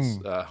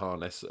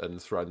harness and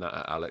thrown that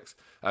at Alex.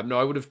 No,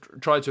 I would have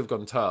tried to have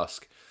gone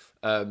task.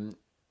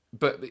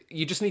 But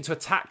you just need to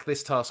attack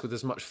this task with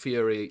as much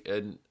fury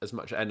and as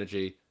much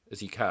energy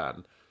as you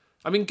can.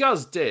 I mean,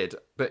 Guz did,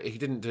 but he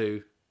didn't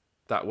do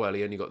that well.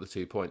 He only got the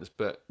 2 points.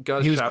 But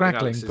Guz shouting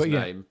Alex's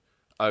name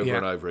over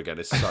and over again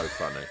is so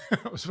funny.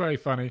 That was very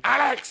funny.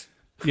 Alex!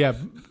 Yeah,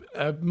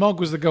 Mog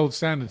was the gold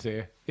standard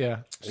here. Yeah.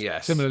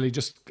 Yes. Similarly,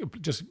 just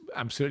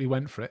absolutely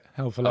went for it.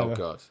 Hell for leather. Oh,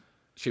 God.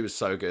 She was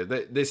so good.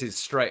 This is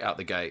straight out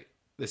the gate.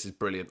 This is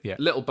brilliant. Yeah.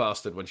 Little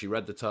bastard when she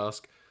read the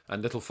task,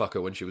 and little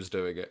fucker when she was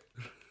doing it.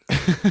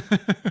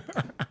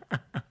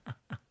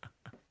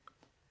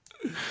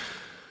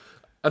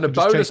 And a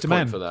bonus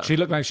point for that. She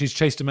looked like she's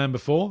chased a man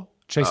before,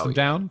 chased them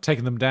down,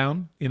 taken them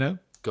down, you know?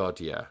 God,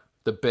 yeah.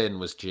 The bin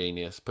was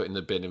genius, putting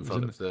the bin in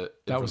front of the...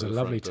 That was a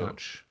lovely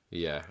touch.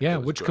 Yeah. Yeah,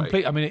 which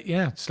great.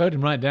 Slowed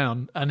him right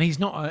down. And he's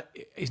not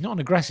an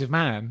aggressive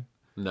man.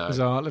 No. As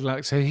our little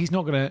Alex. So he's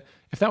not going to...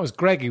 If that was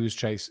Greg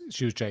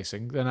she was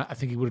chasing, then I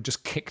think he would have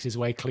just kicked his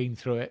way clean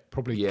through it,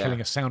 probably killing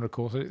a sound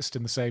recordist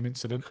in the same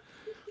incident.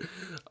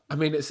 I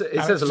mean, it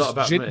says a lot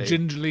about me.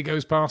 Gingerly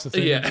goes past the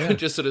thing. Yeah,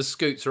 just sort of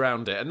scoots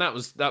around it. And that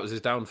was his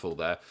downfall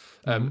there.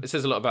 It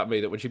says a lot about me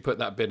that when she put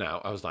that bin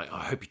out, I was like,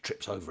 I hope he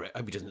trips over it. I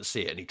hope he doesn't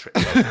see it and he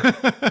trips over it.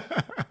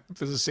 If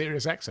there's a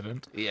serious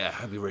accident. Yeah, I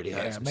hope he really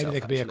hurts himself. Maybe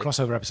there could be a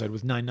crossover episode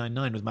with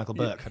 999 with Michael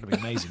Burke. That would be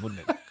amazing,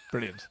 wouldn't it?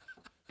 Brilliant.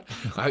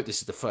 I hope this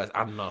is the first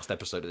and last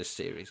episode of this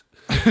series.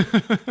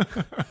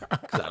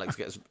 Because Alex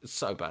gets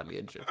so badly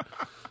injured.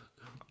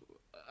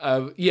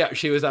 Yeah,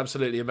 she was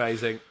absolutely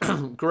amazing.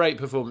 Great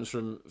performance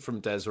from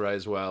Desiree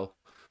as well.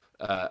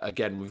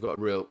 Again, we've got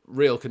a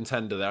real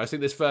contender there. I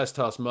think this first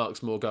task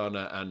marks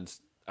Morgana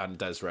and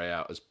Desiree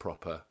out as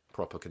proper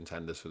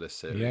contenders for this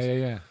series.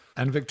 Yeah.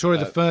 And Victoria,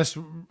 the first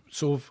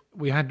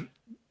we had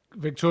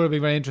Victoria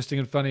being very interesting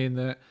and funny in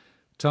the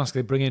task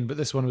they bring in, but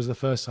this one was the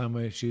first time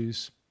where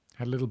she's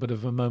had a little bit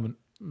of a moment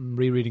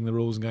rereading the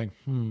rules and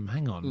going,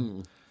 hang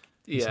on.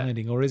 He's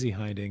hiding, or is he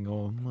hiding?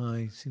 Or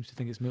he seems to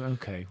think it's moving.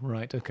 Okay,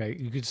 right, okay.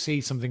 You could see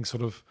something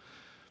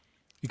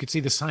you could see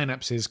the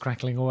synapses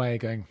crackling away,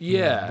 going,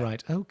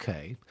 right,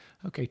 okay,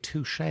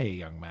 touche,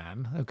 young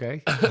man,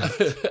 okay.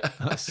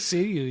 I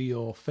see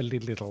your filthy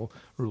little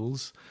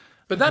rules.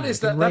 But that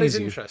is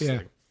interesting.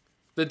 Yeah.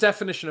 The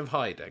definition of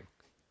hiding.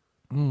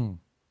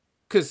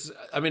 Because,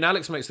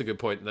 Alex makes the good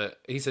point that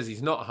he says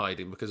he's not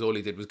hiding because all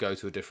he did was go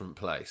to a different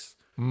place.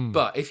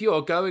 But if you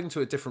are going to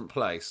a different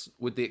place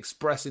with the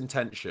express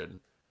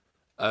intention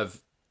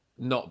of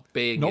not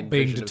being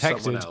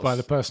detected by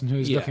the person who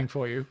is looking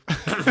for you,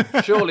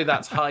 surely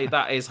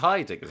that is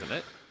hiding, isn't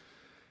it?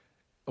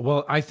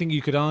 Well, I think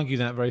you could argue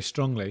that very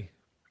strongly.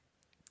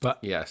 But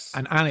yes,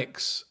 and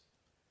Alex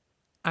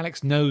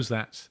knows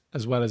that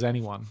as well as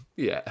anyone.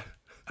 Yeah,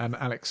 and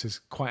Alex is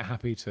quite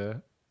happy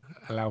to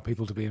allow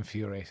people to be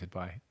infuriated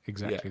by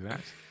exactly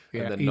that.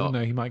 Yeah, even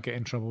though he might get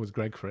in trouble with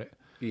Greg for it.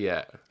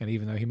 Yeah, and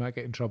even though he might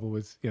get in trouble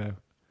with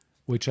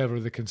whichever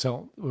of the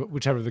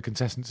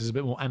contestants is a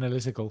bit more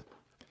analytical.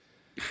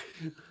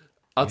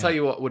 I'll tell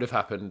you what would have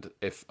happened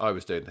if I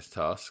was doing this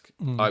task.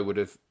 I would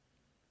have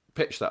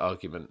pitched that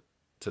argument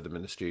to them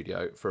in the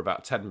studio for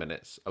about 10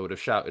 minutes. I would have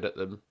shouted at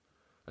them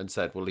and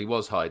said, well, he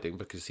was hiding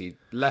because he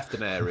left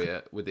an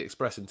area with the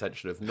express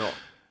intention of not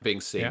being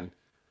seen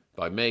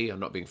by me and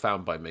not being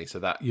found by me. So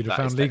that you'd have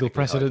found legal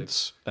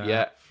precedents.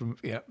 From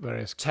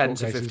various 10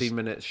 to 15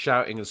 minutes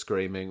shouting and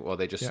screaming while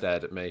they just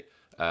stared at me.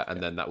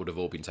 And then that would have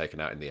all been taken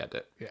out in the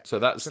edit. Yeah, so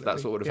that's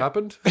what would have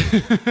happened.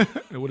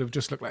 It would have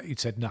just looked like you'd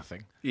said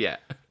nothing. Yeah.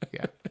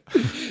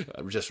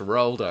 I just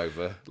rolled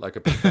over like a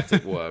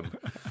pathetic worm.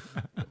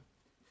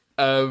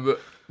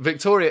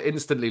 Victoria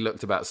instantly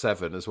looked about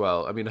 7 as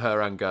well.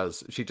 Her and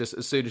Guz. She just,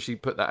 as soon as she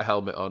put that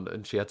helmet on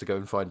and she had to go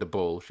and find a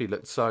ball, she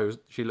looked so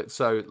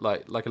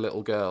like a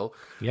little girl.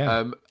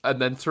 Yeah.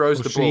 And then throws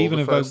the ball. She even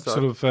evoked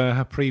sort of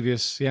her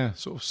previous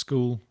sort of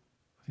school.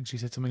 I think she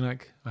said something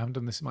like, I haven't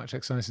done this much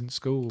exercise in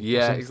school.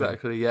 Yeah,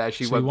 exactly. Yeah,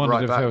 she went wondered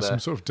right if back there were there. some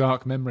sort of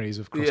dark memories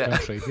of cross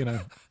country,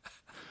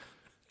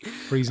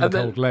 freezing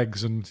cold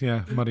legs and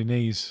muddy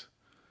knees.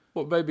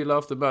 What made me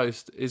laugh the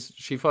most is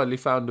she finally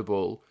found a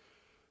ball,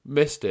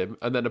 missed him,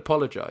 and then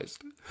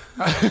apologised.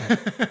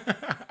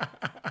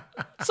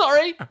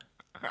 Sorry.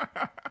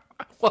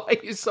 Why are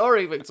you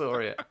sorry,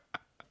 Victoria?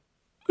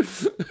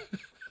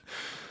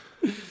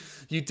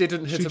 You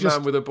didn't hit a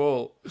man with a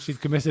ball.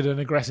 She'd committed an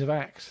aggressive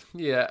act.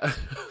 Yeah.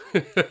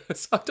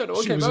 I don't know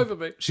what came over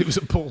me. She was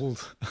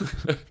appalled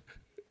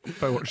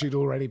by what she'd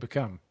already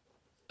become.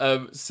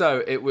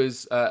 So it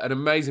was an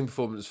amazing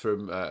performance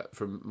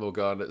from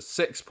Morgana.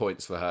 6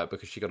 points for her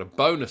because she got a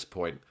bonus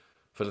point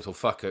for little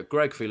fucker.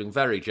 Greg feeling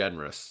very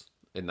generous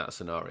in that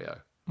scenario.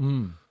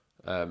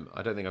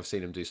 I don't think I've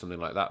seen him do something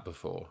like that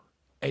before.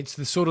 It's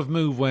the sort of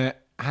move where,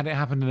 had it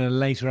happened in a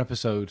later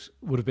episode,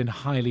 would have been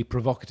highly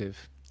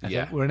provocative. I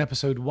think we're in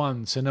episode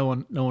 1, so no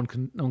one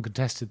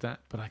contested that.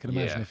 But I can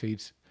imagine if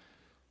he'd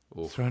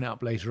thrown it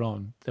up later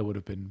on, there would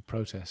have been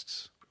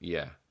protests.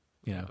 Yeah,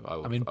 I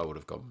would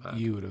have gone mad.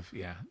 You would have,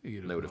 they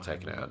would have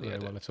taken it out. Very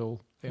well at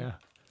all. Yeah.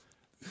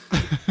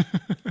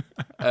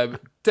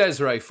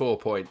 Desiree 4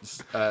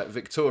 points,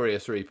 Victoria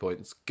 3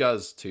 points,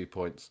 Guz 2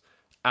 points,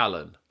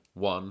 Alan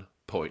 1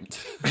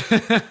 point,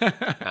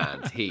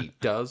 and he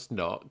does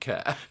not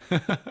care.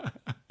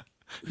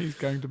 He's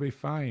going to be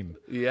fine.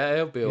 Yeah,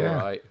 he'll be all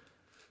right.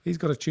 He's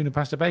got a tuna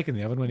pasta bacon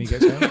in the oven when he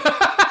gets home.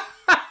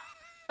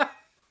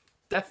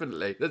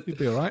 Definitely. He'll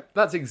be all right.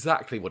 That's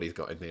exactly what he's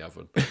got in the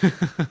oven.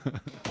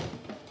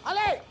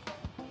 Alex!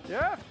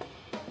 Yeah?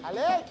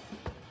 Alex!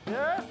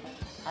 Yeah?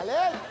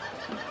 Alex!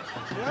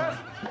 Yeah?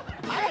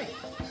 Alex!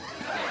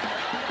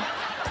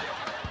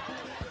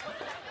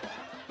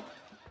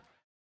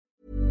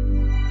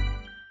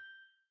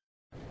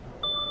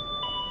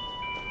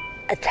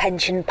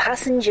 Attention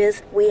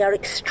passengers, we are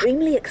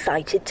extremely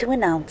excited to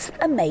announce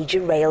a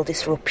major rail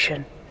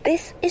disruption.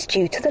 This is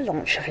due to the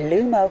launch of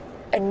Lumo,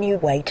 a new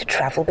way to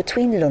travel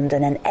between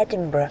London and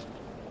Edinburgh.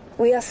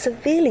 We are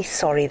severely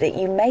sorry that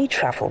you may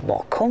travel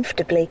more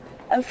comfortably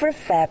and for a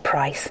fair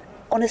price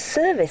on a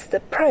service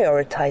that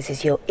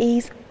prioritises your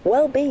ease,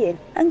 well-being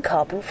and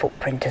carbon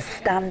footprint as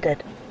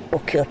standard.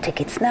 Book your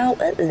tickets now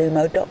at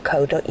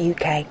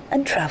lumo.co.uk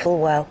and travel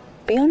well,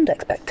 beyond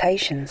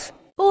expectations.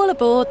 All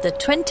aboard the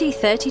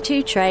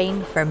 2032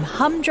 train from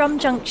Humdrum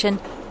Junction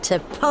to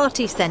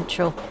Party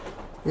Central.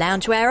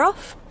 Loungewear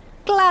off,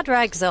 glad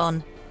rags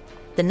on.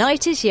 The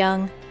night is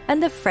young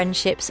and the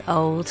friendship's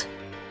old.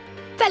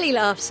 Belly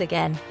laughs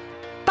again.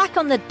 Back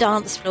on the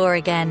dance floor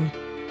again.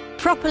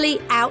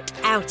 Properly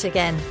out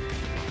again.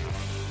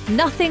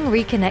 Nothing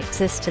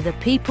reconnects us to the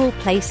people,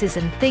 places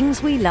and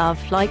things we love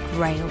like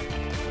rail.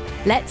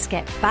 Let's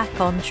get back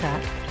on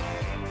track.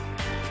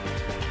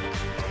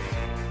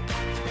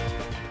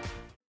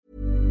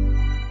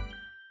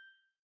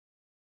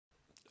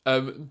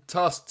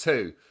 Task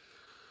 2.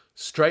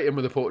 Straight in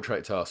with a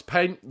portrait task.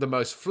 Paint the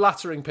most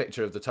flattering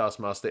picture of the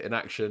Taskmaster in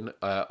action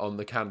on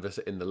the canvas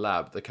in the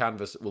lab. The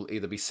canvas will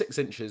either be 6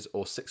 inches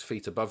or 6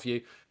 feet above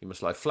you. You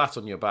must lie flat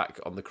on your back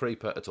on the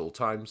creeper at all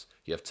times.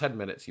 You have 10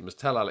 minutes. You must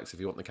tell Alex if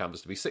you want the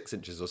canvas to be 6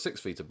 inches or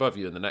 6 feet above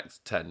you in the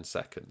next 10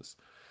 seconds.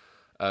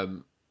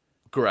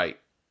 Great.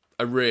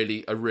 A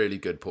really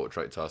good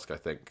portrait task, I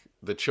think.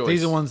 The choice...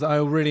 These are ones that I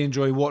really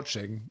enjoy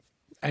watching.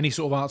 Any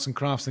sort of arts and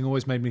crafts thing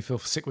always made me feel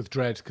sick with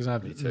dread because I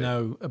have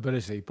no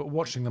ability. But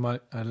watching them, I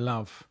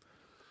love.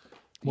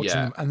 Watching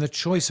them. And the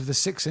choice of the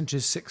 6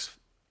 inches,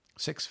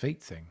 6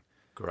 feet thing.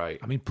 Great.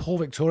 I mean, poor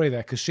Victoria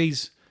there, because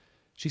she's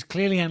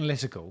clearly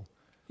analytical.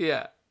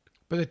 Yeah.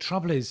 But the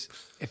trouble is,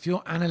 if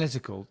you're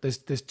analytical, there's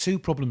 2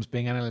 problems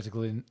being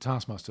analytical in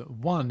Taskmaster.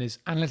 One is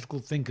analytical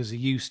thinkers are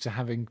used to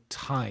having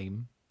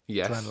time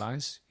to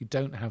analyse. You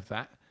don't have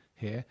that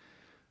here.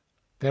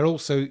 They're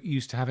also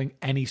used to having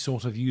any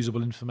sort of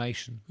usable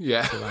information to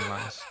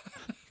analyse.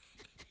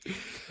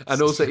 And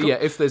also,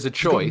 if there's a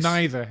choice...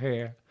 neither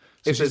here.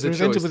 So if there's a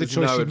choice, with a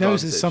choice, she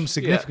knows there's some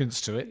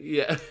significance to it.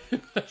 Yeah.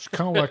 She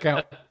can't work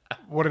out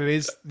what it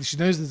is. She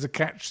knows there's a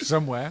catch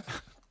somewhere.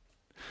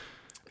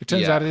 It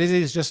turns out it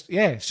is just,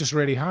 it's just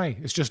really high.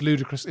 It's just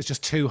ludicrous. It's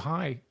just too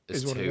high.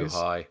 It's too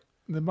high.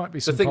 There might be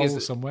some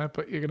holes somewhere,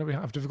 but you're going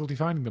to have difficulty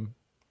finding them.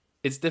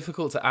 It's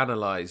difficult to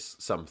analyse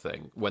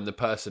something when the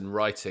person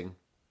writing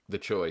the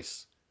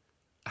choice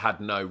had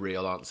no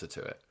real answer to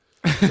it.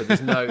 So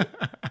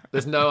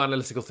there's no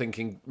analytical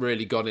thinking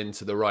really gone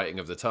into the writing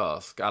of the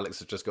task. Alex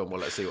has just gone, well,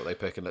 let's see what they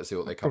pick and let's see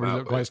what they come probably out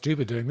look with. Quite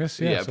stupid doing this.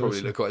 Yeah,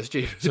 probably look quite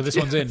stupid. So this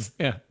one's in.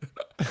 Yeah.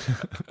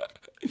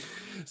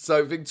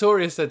 So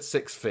Victoria said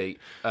 6 feet.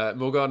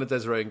 Morgana,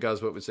 Desiree and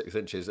Guz went with 6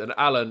 inches. And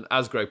Alan,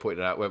 as Greg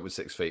pointed out, went with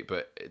 6 feet.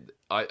 But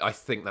I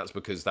think that's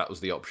because that was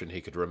the option he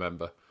could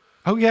remember.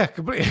 Oh, yeah,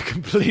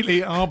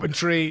 completely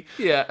arbitrary.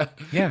 Yeah.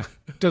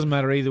 Doesn't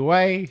matter either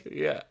way.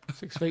 Yeah.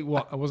 6 feet,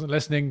 what? I wasn't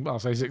listening. I'll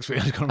say 6 feet.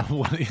 I can't remember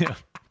what. Yeah.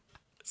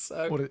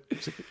 So,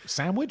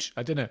 sandwich?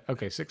 I don't know.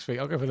 Okay, 6 feet.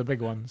 I'll go for the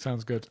big one.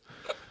 Sounds good.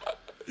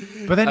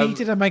 But then he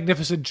did a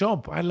magnificent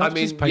job. I loved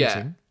his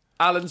painting.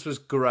 Yeah. Alan's was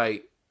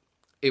great.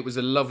 It was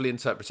a lovely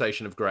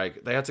interpretation of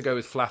Greg. They had to go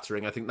with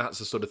flattering. I think that's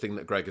the sort of thing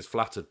that Greg is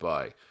flattered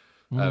by.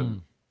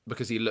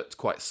 Because he looked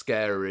quite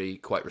scary,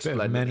 quite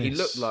resplendent. He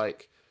looked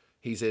like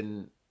he's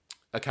in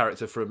a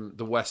character from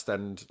the West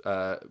End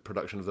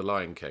production of The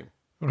Lion King.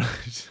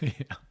 Right,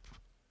 yeah.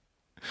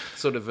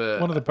 Sort of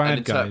one of the bad an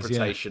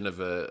interpretation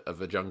of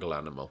a jungle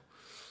animal.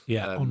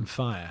 Yeah, on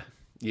fire.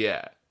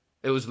 Yeah.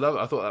 It was lovely.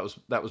 I thought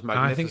that was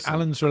magnificent. I think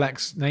Alan's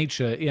relaxed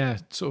nature,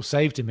 sort of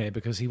saved him here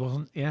because he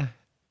wasn't,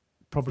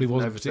 probably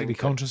wasn't particularly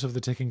conscious of the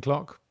ticking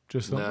clock.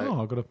 Just thought,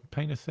 I've got to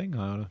paint a thing.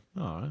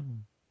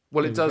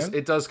 Well, it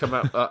does come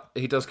out.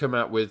 He does come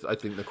out with, I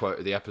think, the quote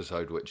of the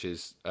episode, which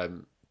is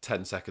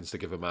 10 seconds to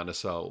give a man a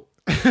soul.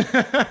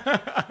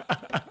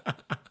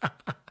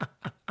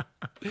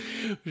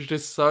 Which is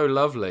just so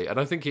lovely, and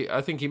I think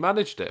he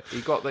managed it.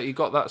 He got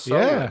that soul.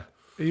 Yeah,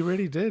 he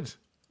really did.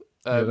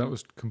 That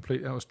was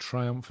complete. That was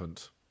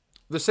triumphant.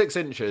 The 6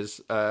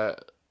 inches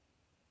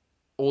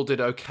all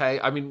did okay.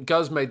 I mean,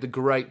 Guz made the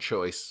great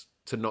choice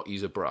to not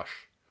use a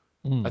brush.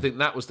 I think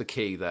that was the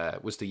key. There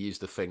was to use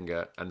the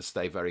finger and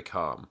stay very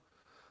calm.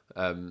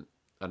 And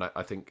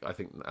I think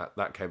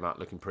that came out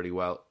looking pretty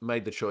well.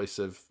 Made the choice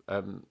of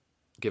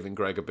giving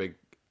Greg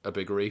a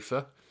big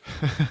reefer.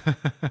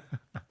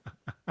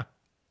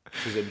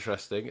 Which is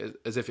interesting,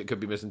 as if it could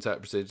be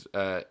misinterpreted.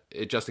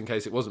 Just in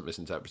case it wasn't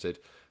misinterpreted,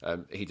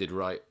 he did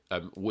write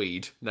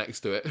weed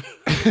next to it.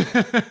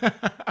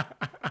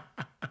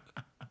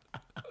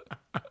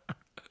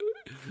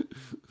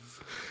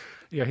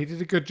 Yeah, he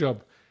did a good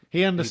job.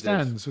 He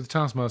understands with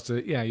Taskmaster.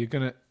 Yeah,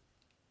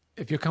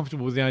 if you're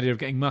comfortable with the idea of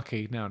getting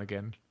mucky now and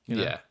again,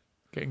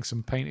 getting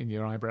some paint in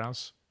your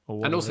eyebrows,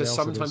 and also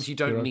sometimes you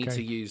don't need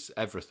to use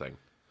everything.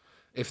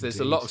 If there's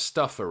a lot of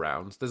stuff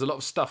around, there's a lot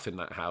of stuff in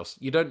that house.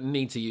 You don't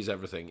need to use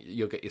everything.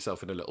 You'll get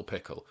yourself in a little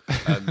pickle.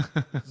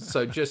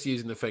 So just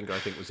using the finger, I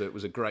think,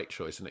 was a great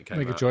choice, and it came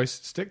out. Make a choice,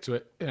 stick to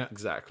it. Yeah,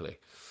 exactly.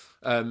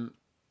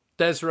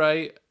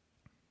 Desiree,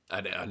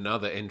 and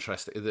another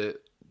interesting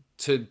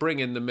to bring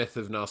in the myth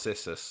of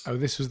Narcissus. Oh,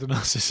 this was the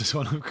Narcissus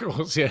one, of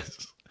course.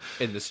 Yes,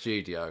 in the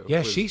studio.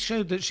 Yeah, she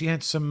showed that she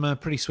had some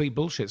pretty sweet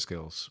bullshit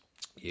skills.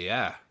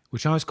 Yeah,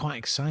 which I was quite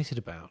excited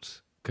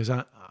about. Because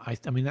I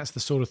mean, that's the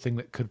sort of thing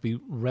that could be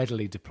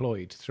readily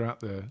deployed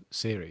throughout the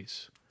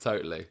series.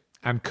 Totally.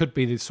 And could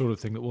be the sort of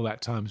thing that will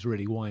at times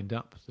really wind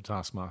up the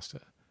Taskmaster.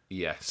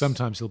 Yes.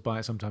 Sometimes he'll buy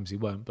it, sometimes he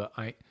won't. But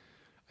I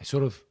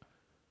sort of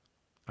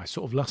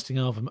lusting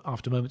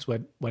after moments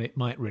when it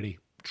might really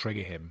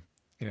trigger him,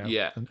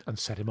 and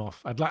set him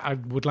off. I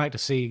would like to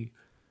see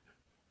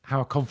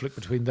how a conflict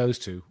between those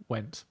two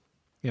went.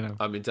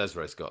 I mean,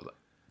 Desiree's got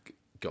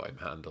him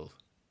handled.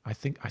 I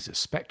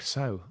suspect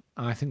so.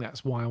 And I think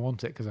that's why I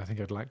want it, because I think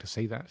I'd like to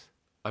see that.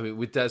 I mean,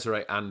 with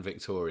Desiree and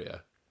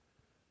Victoria...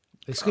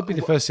 This could be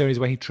the first series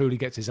where he truly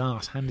gets his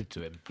arse handed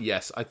to him.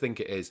 Yes, I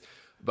think it is.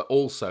 But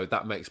also,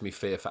 that makes me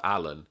fear for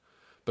Alan,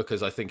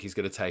 because I think he's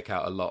going to take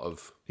out a lot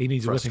of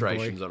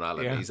frustrations on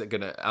Alan.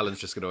 Yeah. Alan's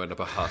just going to end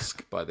up a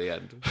husk by the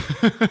end.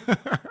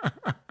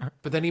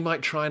 But then he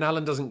might try, and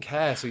Alan doesn't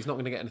care, so he's not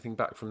going to get anything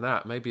back from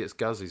that. Maybe it's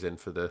Guz he's in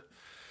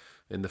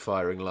the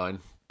firing line.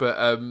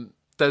 But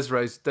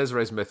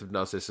Desiree's myth of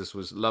Narcissus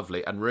was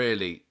lovely and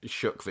really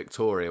shook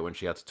Victoria when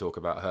she had to talk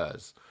about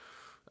hers.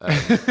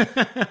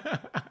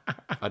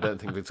 I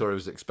don't think Victoria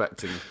was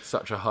expecting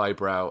such a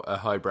highbrow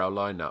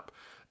lineup.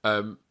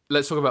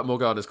 Let's talk about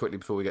Morgana's quickly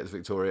before we get to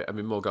Victoria. I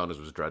mean, Morgana's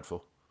was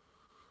dreadful.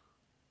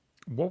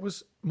 What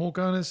was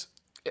Morgana's?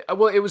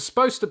 Well, it was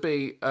supposed to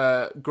be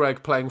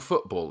Greg playing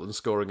football and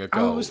scoring a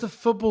goal. Oh, it was the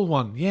football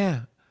one,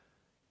 yeah.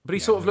 But he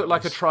sort of looked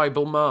like a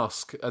tribal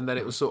mask, and then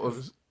it was sort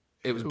of...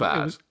 It was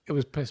bad. It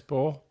was piss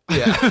poor.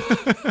 Yeah.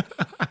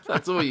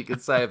 That's all you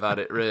could say about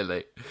it,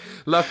 really.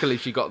 Luckily,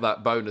 she got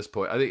that bonus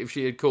point. I think if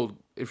she had called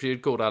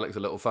Alex a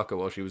little fucker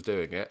while she was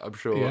doing it, I'm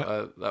sure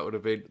that would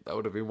have been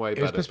way better.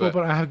 It was piss poor,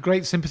 but I had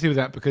great sympathy with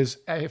that, because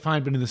if I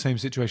had been in the same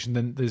situation,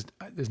 then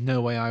there's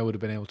no way I would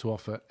have been able to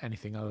offer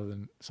anything other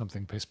than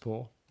something piss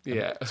poor.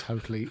 Yeah.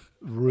 Totally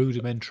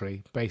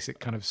rudimentary, basic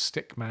kind of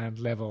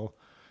stickman level.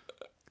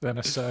 Then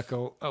a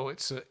circle. Oh,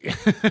 it's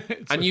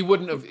and you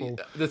wouldn't have.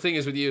 The thing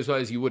is with you as well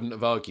is you wouldn't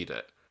have argued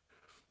it.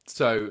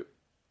 So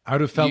I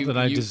would have felt that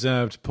I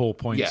deserved poor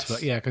points. Yes.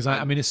 But yeah, because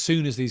I mean, as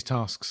soon as these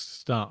tasks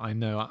start, I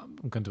know I'm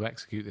going to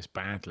execute this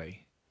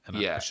badly, and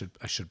I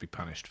should be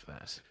punished for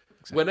that.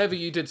 Exactly. Whenever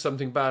you did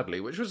something badly,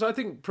 which was I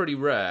think pretty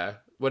rare,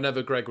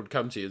 whenever Greg would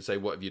come to you and say,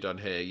 "What have you done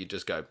here?" you'd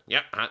just go,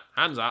 "Yeah,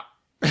 hands up."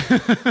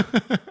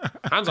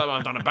 Hands up!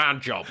 I've done a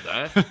bad job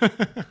there.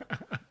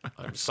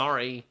 I'm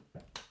sorry.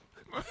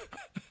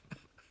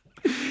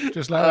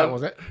 Just like that,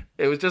 was it?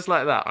 It was just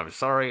like that. I'm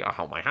sorry. I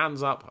hold my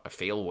hands up. I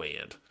feel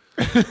weird.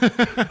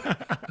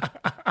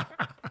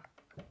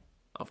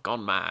 I've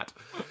gone mad.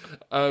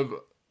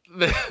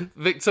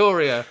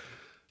 Victoria,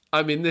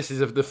 I mean, this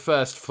is the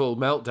first full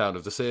meltdown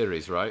of the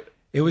series, right?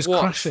 It was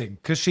crushing,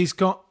 because she's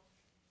got...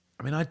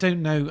 I mean, I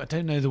don't know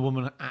the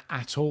woman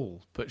at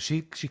all, but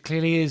she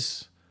clearly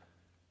is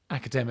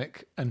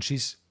academic, and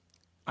she's...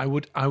 I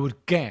would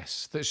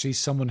guess that she's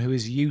someone who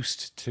is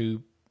used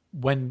to,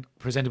 when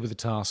presented with a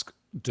task,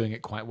 doing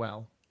it quite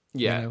well.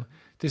 Yeah. You know,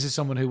 this is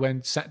someone who,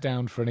 when sat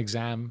down for an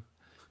exam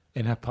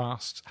in her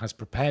past, has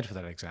prepared for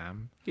that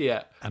exam.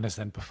 Yeah. And has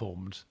then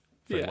performed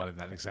very well in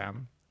that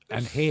exam.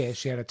 And here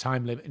she had a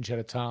time limit and she had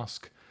a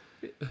task.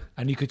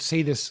 And you could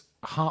see this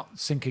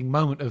heart-sinking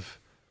moment of...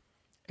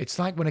 It's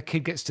like when a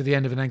kid gets to the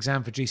end of an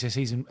exam for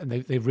GCSEs and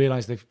they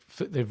realise they've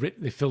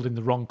filled in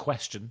the wrong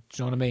question. Do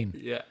you know what I mean?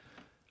 Yeah.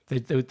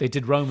 They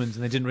did Romans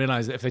and they didn't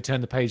realise that if they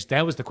turned the page,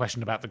 there was the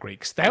question about the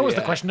Greeks. There was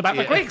the question about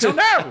the Greeks. Oh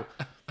no!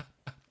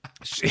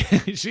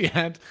 She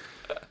had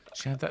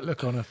that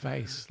look on her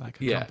face,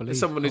 like I can't believe.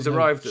 Someone who's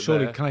arrived at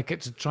surely there. Can I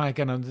get to try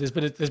again? There's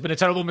been a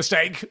terrible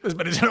mistake. There's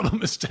been a terrible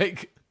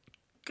mistake.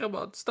 Come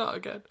on, start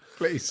again,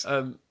 please.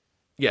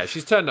 Yeah,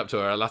 she's turned up to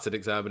her Latin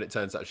exam, and it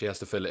turns out she has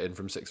to fill it in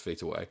from 6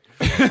 feet away.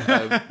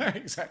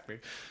 Exactly.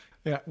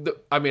 Yeah.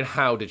 I mean,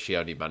 how did she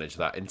only manage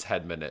that in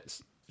 10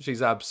 minutes?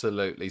 She's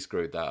absolutely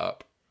screwed that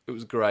up. It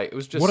was great. It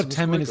was just what a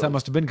 10 minutes that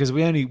must have been, because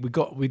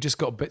we just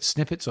got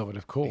snippets of it,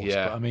 of course.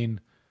 Yeah. But I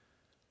mean,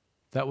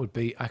 that would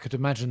be. I could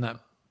imagine that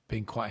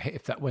being quite a hit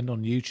if that went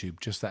on YouTube.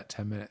 Just that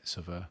 10 minutes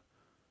of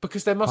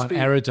because there must be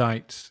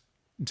erudite,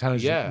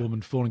 intelligent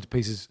woman falling to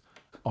pieces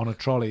on a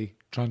trolley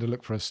trying to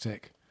look for a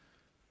stick.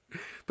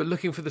 But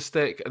looking for the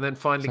stick and then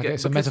finally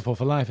it's a metaphor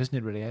for life, isn't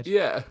it? Really, Ed?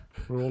 Yeah.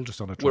 We're all just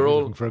on a trolley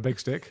looking for a big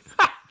stick.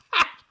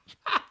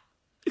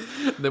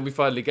 And then we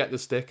finally get the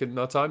stick and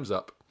our time's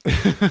up.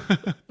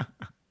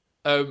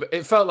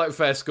 It felt like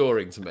fair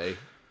scoring to me.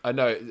 I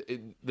know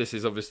this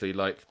is obviously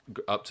like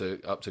up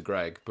to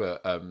Greg,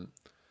 but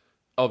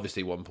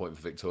obviously 1 point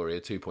for Victoria,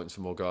 2 points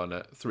for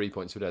Morgana, 3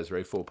 points for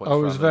Desiree, 4 points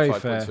for Alan,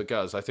 5 points for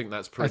Guz. I think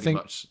that's pretty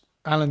much.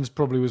 Alan's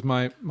probably was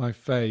my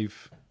fave.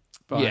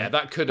 Yeah,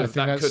 that could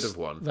have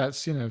won.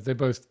 That's they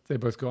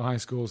both got high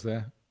scores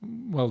there,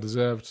 well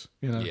deserved.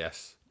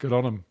 Yes, good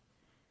on them.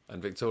 And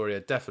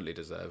Victoria definitely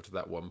deserved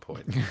that 1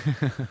 point.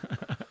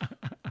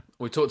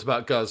 We talked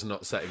about Guz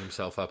not setting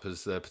himself up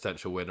as the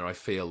potential winner. I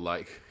feel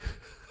like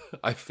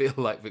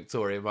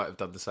Victoria might have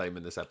done the same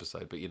in this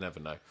episode, but you never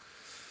know.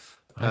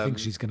 I think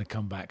she's going to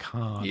come back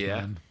hard. Yeah.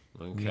 Man.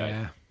 Okay.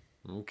 Yeah.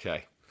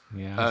 Okay.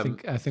 Yeah.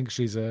 I think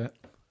she's a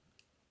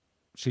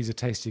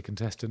tasty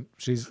contestant.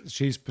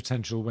 She's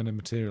potential winner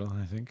material,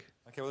 I think.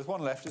 Okay, well, there's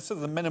one left. It's sort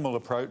of the minimal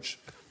approach.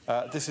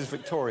 This is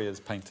Victoria's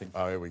painting.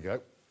 Oh, here we go.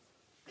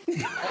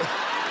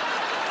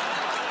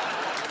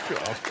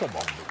 Oh, come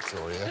on,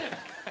 Victoria.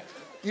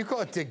 You've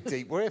got to dig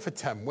deep. We're here for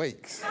 10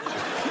 weeks.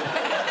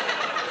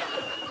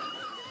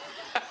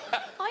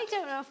 I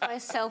don't know if my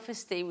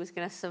self-esteem was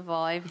going to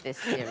survive this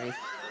series.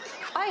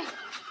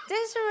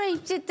 Desiree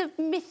did the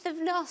myth of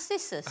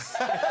Narcissus.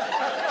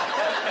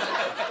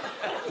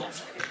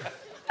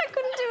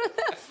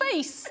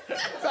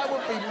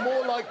 not be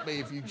more like me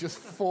if you'd just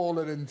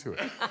fallen into it.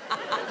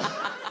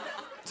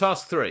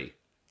 Task 3,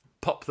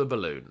 pop the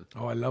balloon.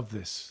 Oh, I love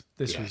this.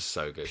 This was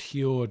so good.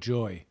 Pure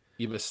joy.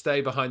 You must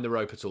stay behind the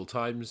rope at all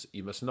times.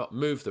 You must not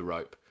move the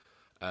rope.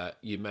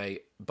 You may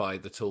buy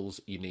the tools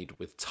you need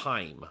with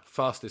time.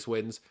 Fastest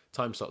wins.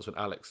 Time starts when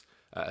Alex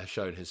has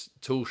shown his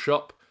tool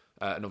shop.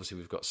 And obviously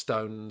we've got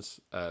stones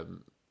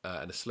and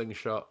a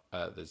slingshot.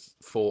 There's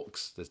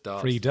forks. There's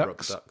darts. Free rubber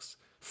ducks. ducks.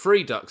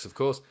 Free ducks, of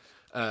course.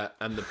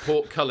 And the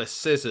portcullis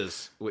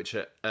scissors, which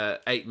are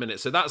 8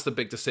 minutes. So that's the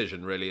big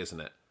decision, really,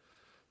 isn't it?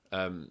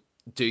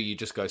 Do you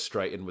just go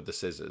straight in with the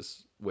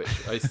scissors? Which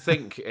I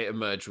think it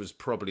emerged was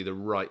probably the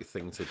right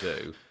thing to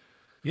do.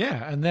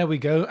 Yeah, and there we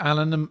go.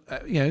 Alan,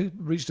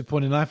 reached a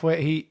point in life where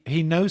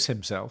he knows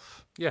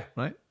himself. Yeah.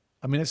 Right?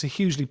 I mean, it's a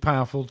hugely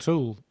powerful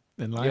tool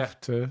in life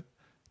to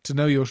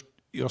know your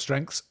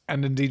strengths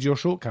and indeed your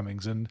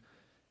shortcomings. And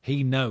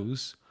he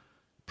knows,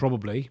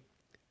 probably,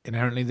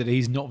 inherently, that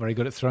he's not very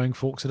good at throwing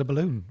forks at a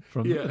balloon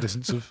from a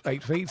distance of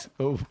 8 feet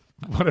or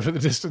whatever the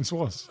distance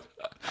was.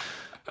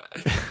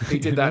 He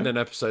did that in an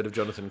episode of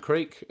Jonathan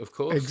Creek, of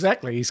course.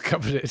 Exactly, he's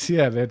covered it.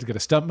 Yeah, they had to get a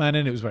stuntman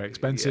in. It was very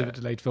expensive. It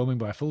delayed filming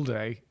by a full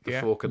day. The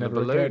fork and the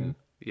balloon. Again.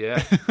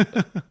 Yeah.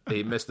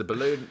 He missed the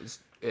balloon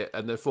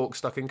and the fork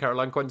stuck in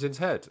Caroline Quentin's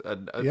head.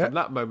 And from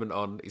that moment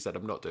on, he said,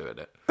 I'm not doing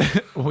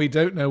it. We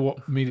don't know what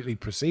immediately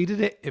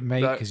preceded it. It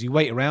may, because you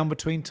wait around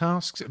between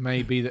tasks, it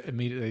may be that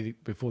immediately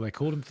before they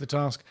called him for the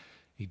task,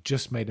 he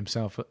just made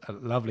himself a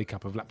lovely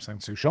cup of lapsang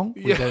souchong.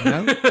 We don't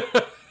know.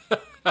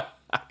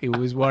 He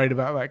was worried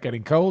about that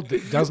getting cold.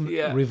 It doesn't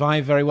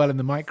revive very well in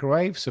the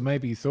microwave, so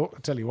maybe he thought,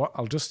 I'll tell you what,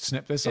 I'll just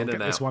snip this, I'll get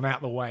this one out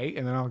of the way,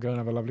 and then I'll go and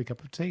have a lovely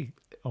cup of tea.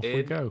 Off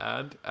we go.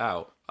 And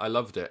out. I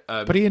loved it.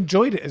 But he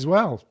enjoyed it as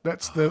well.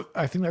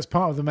 I think that's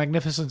part of the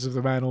magnificence of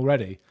the man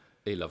already.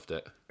 He loved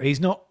it.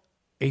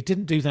 He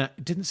didn't do that.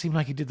 It didn't seem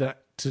like he did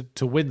that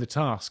to win the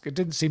task. It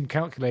didn't seem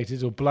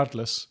calculated or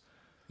bloodless.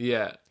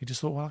 Yeah. He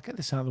just thought, well, I'll get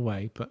this out of the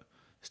way, but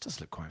this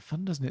does look quite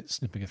fun, doesn't it?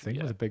 Snipping a thing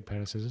with a big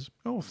pair of scissors.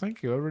 Oh,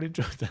 thank you. I really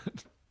enjoyed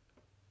that.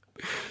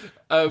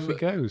 Off it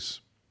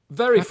goes.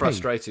 Very Happy.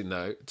 frustrating,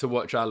 though, to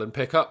watch Alan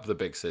pick up the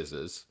big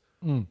scissors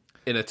in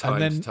a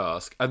timed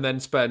task and then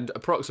spend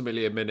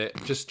approximately a minute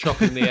just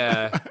chopping the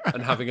air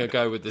and having a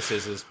go with the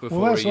scissors before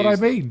Well, that's he what I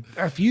used them. mean.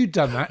 If you'd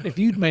done that, if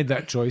you'd made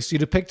that choice,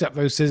 you'd have picked up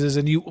those scissors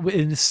and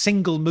in a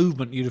single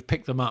movement, you'd have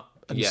picked them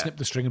up and snipped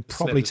the string and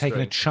probably taken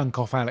a chunk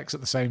off Alex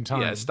at the same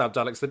time. Yeah, stabbed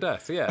Alex to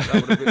death. Yeah,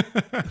 that would have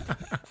been...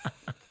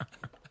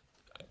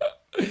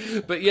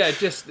 But yeah,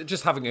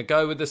 just having a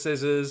go with the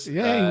scissors.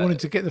 Yeah, he wanted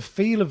to get the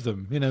feel of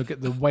them,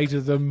 get the weight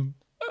of them,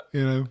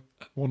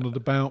 wandered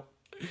about,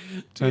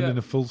 turned in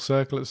a full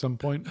circle at some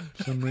point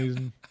for some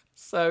reason.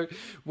 So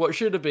what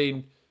should have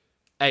been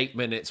 8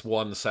 minutes,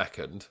 1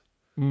 second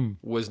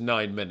was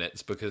 9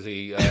 minutes because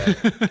he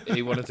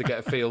wanted to get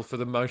a feel for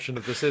the motion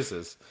of the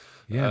scissors.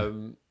 Yeah.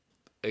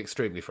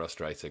 Extremely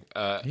frustrating.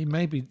 He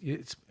may be,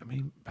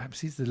 perhaps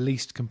he's the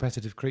least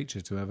competitive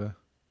creature to ever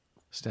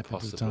step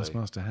into the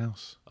Taskmaster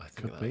house. I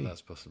think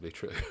that's possibly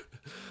true.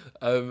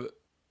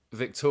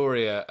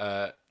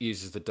 Victoria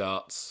uses the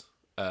darts,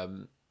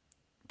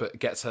 but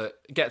gets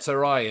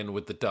her eye in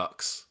with the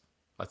ducks.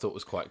 I thought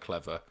was quite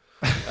clever.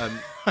 I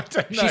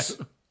don't know.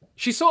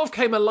 She sort of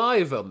came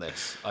alive on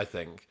this, I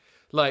think.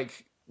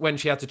 Like when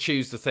she had to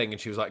choose the thing and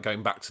she was like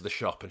going back to the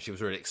shop and she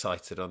was really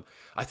excited.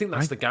 I think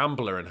that's the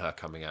gambler in her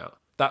coming out.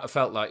 That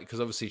felt like, because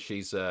obviously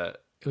she's...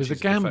 It was a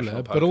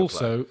gambler, but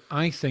also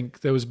I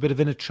think there was a bit of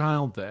inner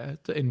child there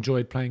that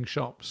enjoyed playing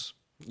shops.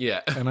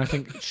 Yeah. And I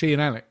think she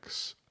and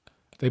Alex,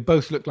 they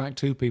both look like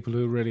two people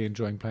who are really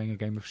enjoying playing a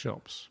game of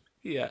shops.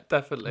 Yeah,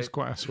 definitely. It's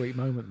quite a sweet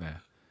moment there.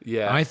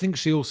 Yeah. I think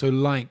she also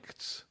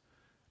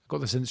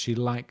got the sense she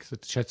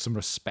had some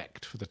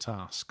respect for the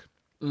task.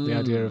 The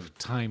idea of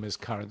time as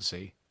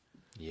currency.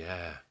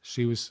 Yeah.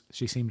 She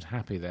seemed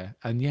happy there.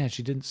 And yeah,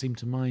 she didn't seem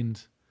to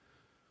mind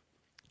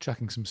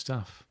chucking some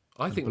stuff.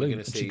 I think we're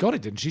going to see... She got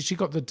it, didn't she? She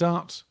got the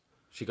dart.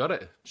 She got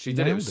it. She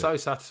did. It was so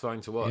satisfying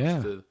to watch.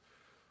 Yeah.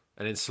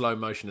 And in slow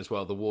motion as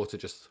well, the water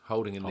just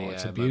holding in the air.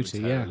 It's a beauty,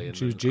 yeah.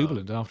 She was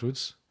jubilant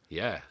afterwards.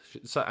 Yeah.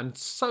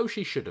 So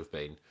she should have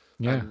been.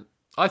 Yeah.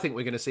 I think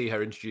we're going to see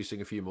her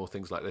introducing a few more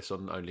things like this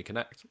on Only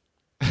Connect.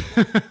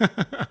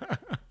 A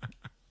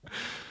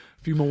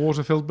few more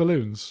water-filled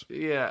balloons.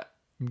 Yeah.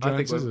 I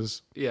think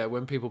scissors.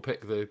 When people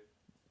pick the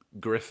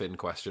Griffin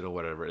question or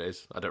whatever it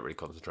is, I don't really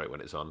concentrate when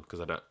it's on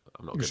because I'm not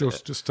good at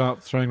it. Just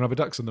start throwing rubber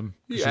ducks in them.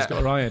 Yeah. She's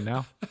got her eye in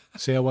now.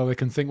 See how well they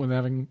can think when they're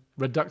having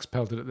red ducks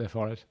pelted at their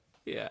forehead.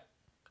 Yeah.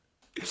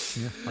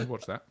 Yeah, I'd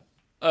watch that.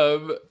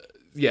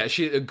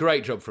 A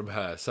great job from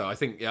her. So I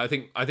think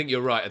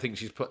you're right. I think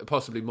she's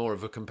possibly more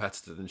of a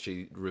competitor than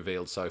she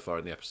revealed so far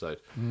in the episode.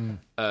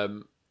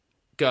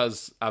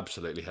 Guz,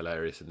 absolutely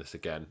hilarious in this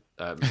again.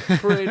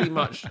 Pretty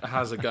much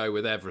has a go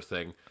with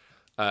everything.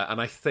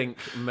 And I think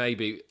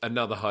maybe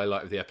another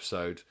highlight of the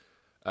episode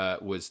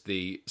was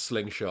the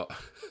slingshot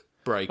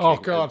breaking. Oh,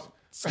 God.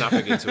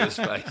 Snapping into his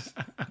face.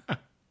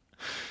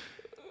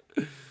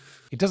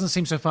 It doesn't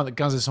seem so far that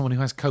Guz is someone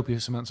who has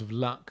copious amounts of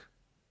luck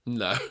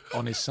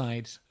on his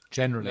side.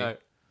 generally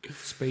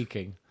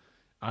speaking,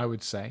 I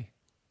would say.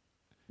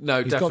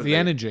 No, he's got the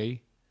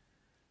energy,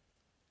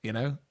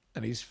 and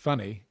he's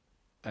funny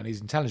and he's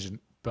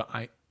intelligent, but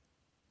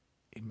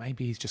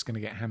maybe he's just going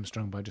to get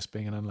hamstrung by just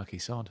being an unlucky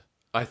sod.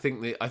 I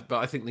think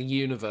the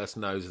universe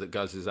knows that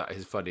Guz is at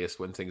his funniest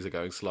when things are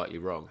going slightly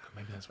wrong.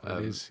 Maybe that's what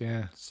it is,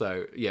 yeah.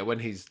 So, yeah, when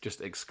he's just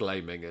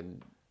exclaiming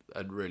and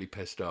really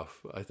pissed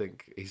off, I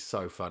think he's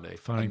so funny.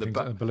 Firing things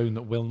at a balloon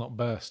that will not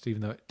burst,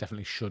 even though it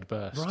definitely should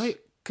burst. Right?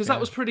 Because that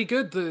was pretty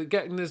good,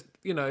 getting this,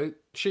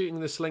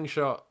 shooting the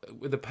slingshot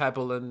with a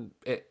pebble and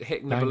it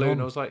hitting the balloon.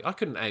 I was like, I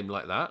couldn't aim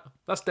like that.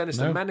 That's Dennis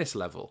the Menace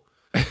level.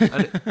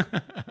 And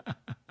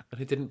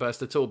it didn't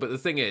burst at all. But the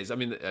thing is, I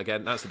mean,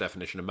 again, that's the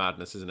definition of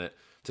madness, isn't it?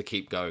 To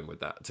keep going with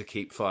that, to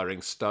keep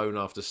firing stone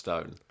after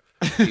stone,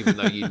 even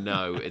though you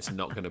know it's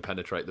not going to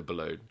penetrate the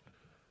balloon.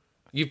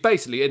 You've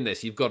basically, in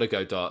this, you've got to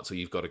go darts or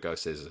you've got to go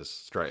scissors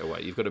straight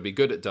away. You've got to be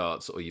good at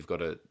darts or you've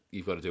got to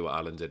do what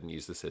Alan did and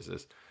use the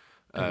scissors.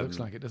 It looks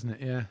like it, doesn't it?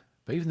 Yeah.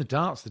 But even the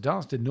darts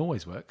didn't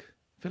always work.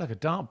 I feel like a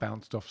dart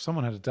bounced off.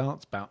 Someone had a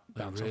darts bounce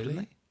off, didn't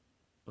they?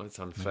 Well, it's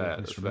unfair.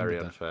 It's very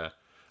unfair.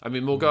 I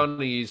mean,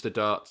 Morgana used the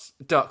darts.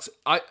 Ducks.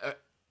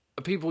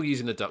 People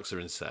using the ducks are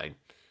insane.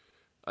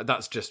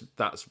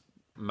 That's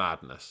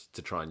madness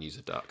to try and use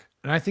a duck.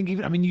 And I think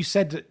you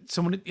said that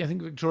I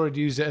think Victoria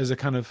used it as a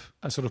kind of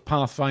a sort of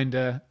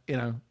pathfinder,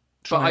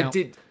 But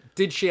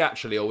did she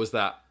actually, or was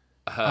that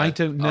her I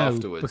don't know,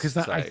 afterwards? because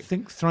I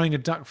think throwing a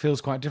duck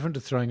feels quite different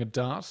to throwing a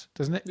dart,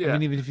 doesn't it? Yeah. I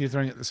mean, even if you're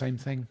throwing at the same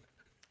thing,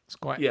 it's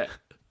quite... Yeah.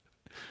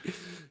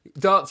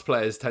 Darts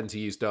players tend to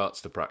use darts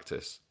to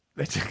practice.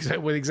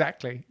 Well,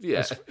 exactly.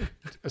 Yeah.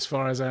 As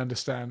far as I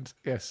understand,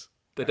 yes.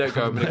 They don't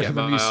go, I'm going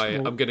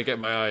to get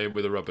my eye in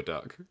with a rubber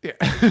duck. Yeah.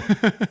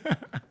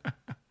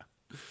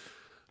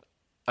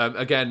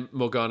 Again,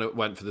 Morgana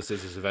went for the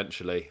scissors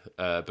eventually,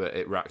 but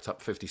it racked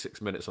up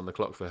 56 minutes on the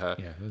clock for her.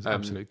 Yeah, there was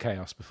absolute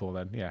chaos before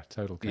then. Yeah,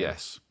 total chaos.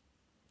 Yes.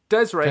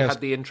 Desiree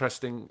had the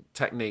interesting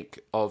technique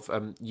of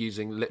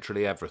using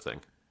literally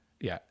everything.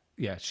 Yeah.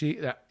 She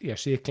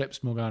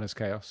eclipsed Morgana's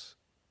chaos.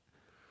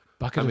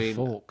 Bucket of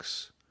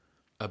forks.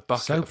 A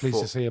bucket so of pleased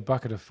forks. to see a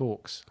bucket of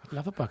forks. I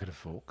love a bucket of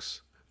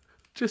forks.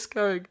 Just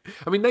going...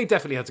 I mean, they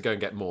definitely had to go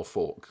and get more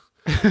forks.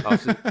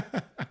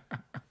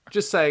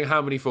 Just saying,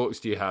 how many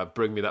forks do you have?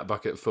 Bring me that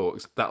bucket of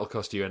forks. That'll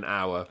cost you an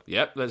hour.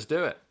 Yep, let's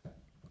do it.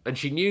 And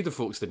she knew the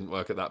forks didn't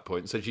work at that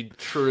point, so she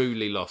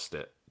truly lost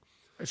it.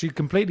 She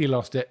completely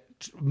lost it.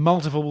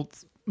 Multiple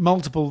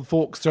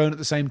forks thrown at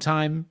the same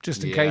time,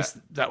 just in case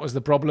that was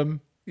the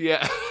problem.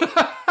 Yeah.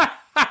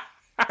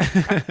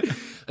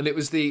 And it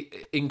was the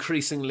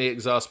increasingly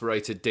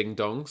exasperated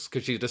ding-dongs,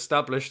 because she'd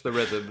established the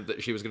rhythm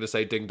that she was going to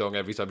say ding-dong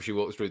every time she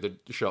walked through the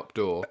shop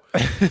door.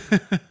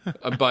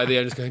 And by the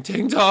end, it's going,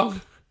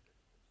 ding-dong!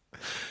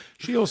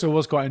 She also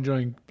was quite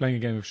enjoying playing a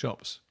game of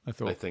shops, I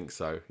thought. I think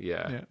so,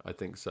 yeah. I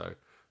think so.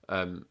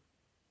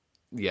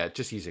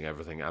 Just using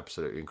everything,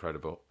 absolutely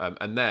incredible.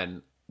 And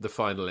then the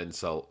final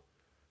insult,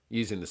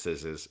 using the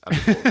scissors, and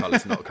the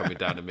portcullis not coming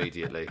down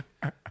immediately.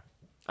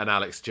 And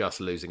Alex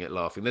just losing it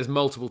laughing. There's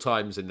multiple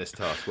times in this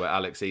task where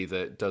Alex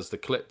either does the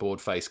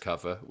clipboard face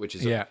cover, which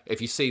is,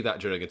 if you see that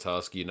during a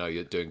task, you know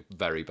you're doing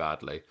very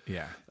badly.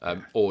 Yeah.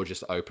 Or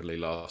just openly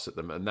laughs at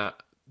them. And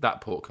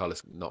that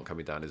portcullis not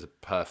coming down is a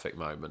perfect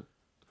moment.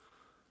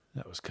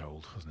 That was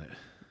cold, wasn't it?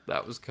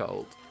 That was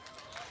cold.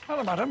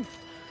 Hello, madam.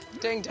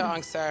 Ding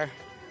dong, sir.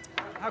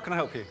 How can I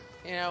help you?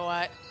 You know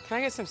what? Can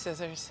I get some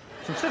scissors?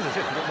 Some scissors,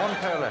 yes. We've got one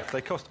pair left. They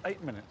cost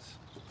 8 minutes.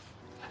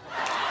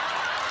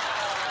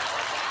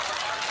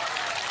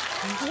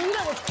 Well,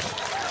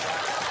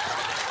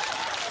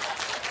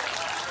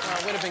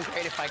 it would have been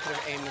great if I could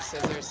have aimed the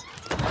scissors.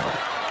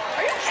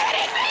 Are you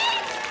kidding me?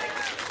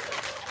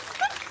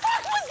 What the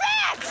fuck was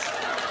that?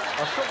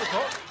 I'll stop the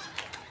clock.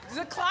 Does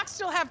the clock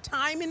still have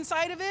time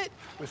inside of it?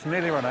 It's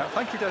nearly run out.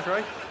 Thank you,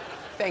 Desiree.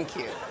 Thank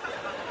you.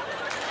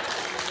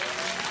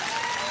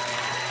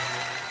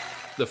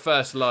 The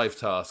first live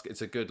task,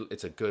 it's a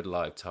good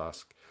live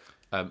task.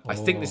 I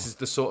think this is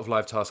the sort of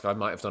live task I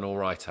might have done all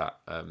right at,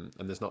 and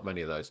there's not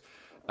many of those.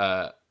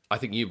 I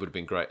think you would have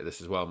been great at this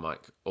as well,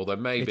 Mike. Although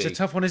maybe... It's a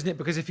tough one, isn't it?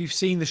 Because if you've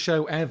seen the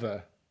show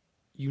ever,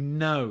 you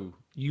know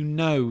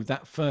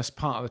that first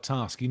part of the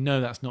task, you know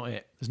that's not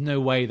it. There's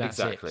no way that's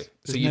exactly. it.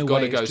 So you've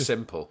got to go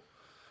simple.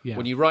 Yeah.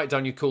 When you write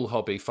down your cool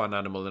hobby, fun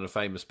animal, and a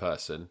famous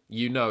person,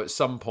 you know at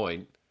some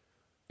point,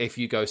 if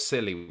you go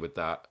silly with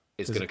that,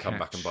 it's going to come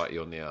back and bite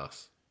you on the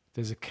arse.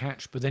 There's a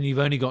catch, but then you've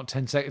only got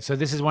 10 seconds. So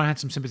this is why I had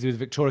some sympathy with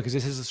Victoria, because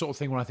this is the sort of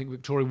thing where I think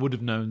Victoria would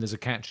have known there's a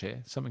catch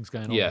here. Something's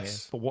going on here.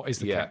 But what is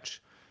the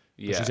catch?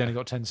 But she's only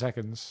got 10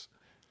 seconds.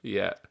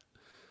 Yeah.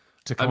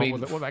 To come up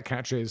with what that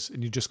catch is,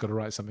 and you've just got to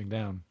write something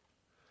down.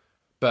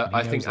 But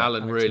I think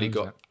Alan really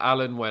got...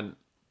 Alan went...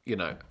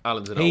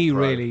 Alan's an old He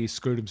pro. really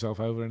screwed himself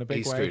over in a big way.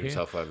 He screwed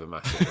himself over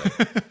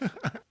massively.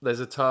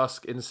 There's a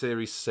task in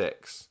Series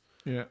 6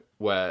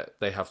 where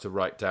they have to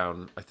write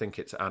down, I think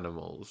it's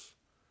animals.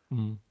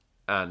 Mm.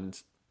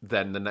 And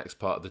then the next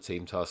part of the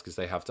team task is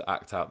they have to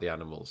act out the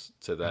animals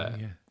to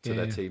their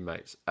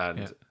teammates.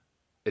 And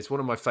It's one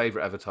of my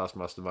favourite ever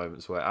Taskmaster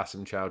moments where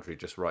Asim Chowdhury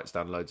just writes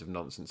down loads of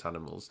nonsense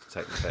animals to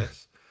take the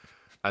piss.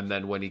 And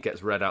then when he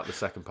gets read out the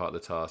second part of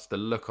the task, the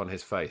look on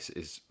his face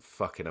is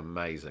fucking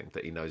amazing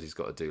that he knows he's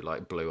got to do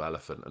like Blue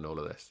Elephant and all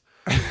of this.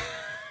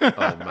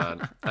 Oh,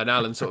 man. And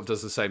Alan sort of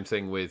does the same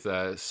thing with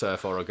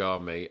surf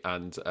origami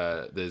and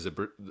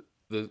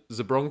the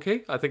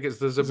Zabronki. I think it's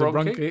the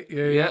Zabronki.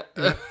 Yeah.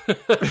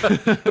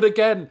 But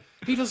again,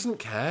 he doesn't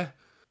care.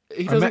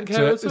 He doesn't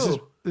care at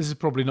all. This is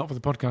probably not for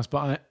the podcast,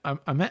 but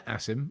I met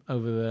Asim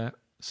over the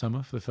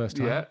summer for the first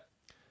time.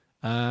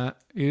 Yeah.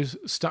 He was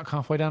stuck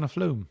halfway down a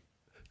flume.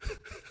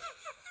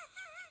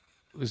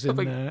 It was in...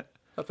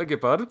 I beg your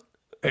pardon?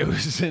 It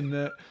was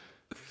in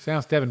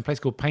South Devon, a place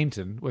called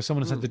Paynton, where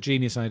someone has had the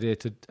genius idea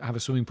to have a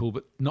swimming pool,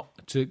 but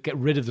not to get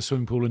rid of the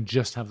swimming pool and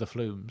just have the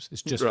flumes.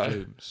 It's just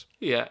flumes.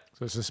 Yeah.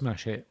 So it's a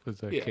smash hit with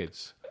the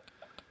kids.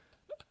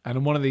 And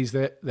in one of these,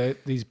 they're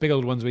these big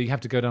old ones where you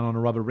have to go down on a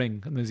rubber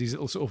ring, and there's these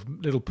little sort of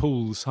little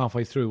pools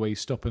halfway through where you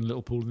stop in a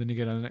little pool and then you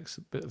go down the next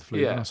bit of the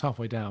flume. Yeah. And I was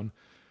halfway down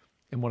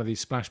in one of these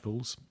splash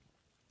pools,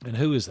 and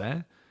who was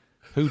there?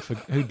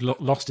 Who'd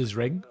lost his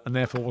ring and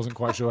therefore wasn't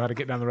quite sure how to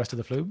get down the rest of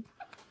the flume?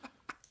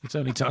 It's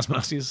only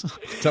Taskmaster's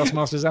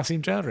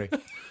Asim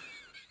Chowdhury.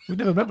 We've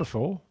never met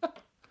before.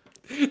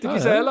 Did you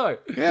say hello?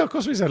 Yeah, of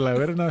course we said hello. We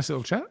had a nice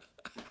little chat.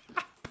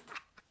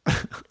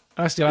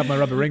 I still have my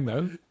rubber ring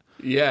though.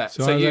 Yeah.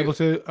 So I was able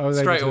to,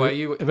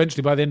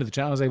 eventually by the end of the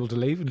chat I was able to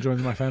leave and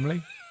join my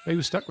family. He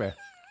was stuck there.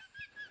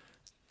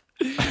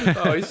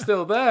 Oh, he's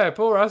still there.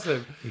 Poor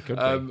Asim. He could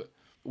be.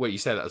 Well, you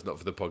say that's not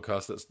for the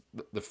podcast.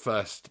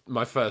 That's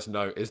my first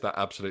note is that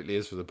absolutely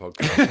is for the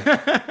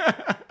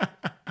podcast.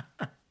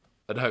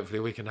 And hopefully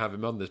we can have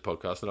him on this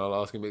podcast and I'll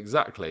ask him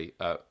exactly.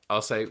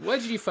 I'll say, where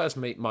did you first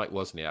meet Mike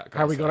Wozniak?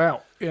 How we got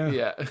out.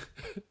 Yeah.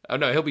 Oh,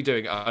 no, he'll be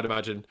doing it, I'd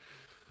imagine,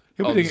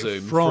 he'll on be doing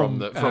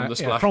Zoom it from the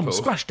splash from pool.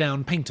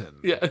 Splashdown Paynton.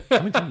 Yeah.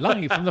 Coming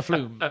live from the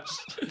flumes.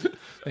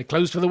 They're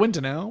closed for the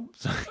winter now,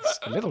 so it's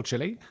a little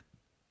chilly.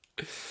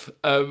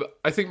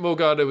 I think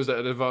Morgana was at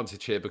an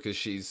advantage here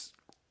because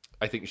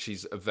I think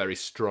she's a very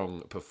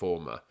strong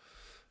performer.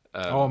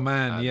 Oh,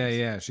 man,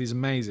 yeah. She's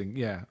amazing,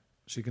 yeah.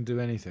 She can do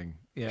anything.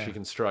 Yeah, she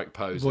can strike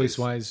poses,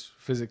 voice-wise,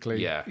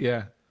 physically.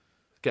 Yeah.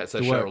 Gets her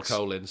Cheryl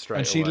Cole in straight away,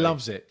 and she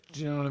loves it.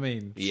 Do you know what I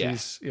mean? Yeah,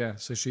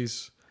 So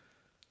she's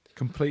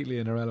completely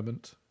in her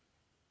element.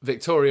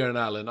 Victoria and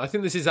Alan. I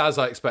think this is as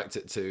I expect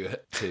it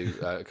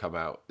to come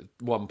out.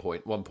 1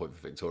 point for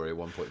Victoria,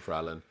 1 point for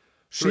Alan.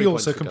 She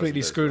also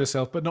completely screwed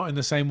herself, but not in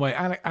the same way.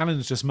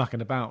 Alan's just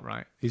mucking about,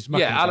 right? He's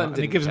mucking about, Alan and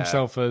he gives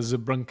himself a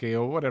Zabrunki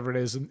or whatever it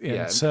is,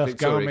 and surf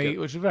Gami,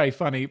 which is very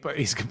funny, but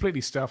he's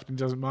completely stuffed and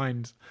doesn't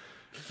mind.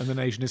 And the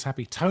nation is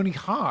happy. Tony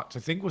Hart,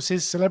 I think, was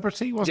his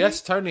celebrity, wasn't Yes,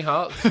 Tony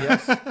Hart,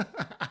 yes.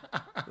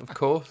 Of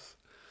course.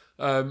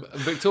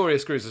 Victoria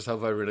screws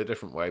herself over in a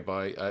different way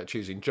by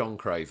choosing John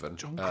Craven.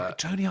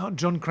 Tony Hart and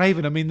John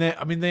Craven.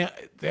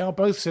 They are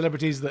both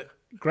celebrities that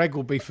Greg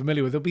will be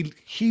familiar with. There'll be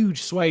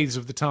huge swathes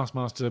of the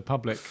Taskmaster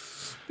public.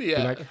 Yeah.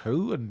 Be like,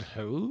 who and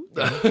who?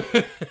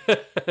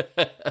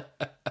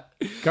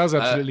 Guz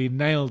absolutely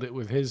nailed it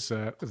with his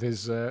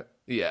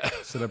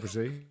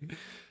celebrity.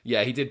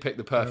 Yeah, he did pick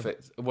the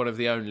perfect, one of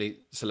the only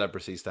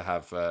celebrities to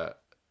have a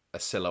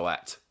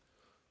silhouette,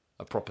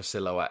 a proper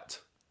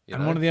silhouette.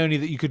 And one of the only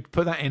that you could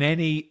put that in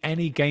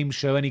any game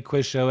show, any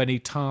quiz show, any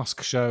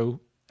task show,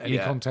 any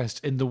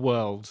contest in the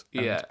world.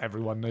 And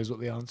everyone knows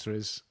what the answer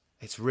is.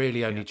 It's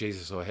really only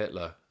Jesus or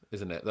Hitler,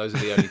 isn't it? Those are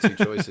the only two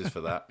choices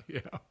for that. Yeah.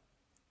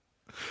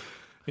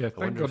 I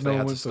wonder if they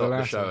had to stop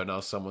the show and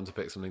ask someone to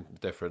pick something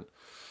different.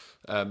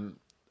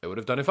 It would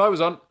have done if I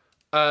was on.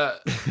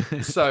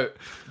 So,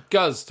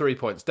 Guz 3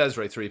 points,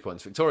 Desiree 3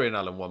 points, Victoria and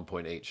Alan 1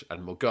 point each,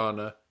 and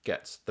Morgana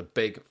gets the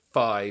big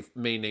 5,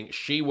 meaning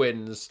she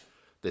wins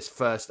this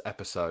first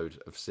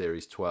episode of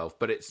Series 12.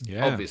 But it's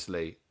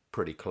obviously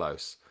pretty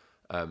close.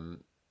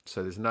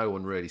 So there's no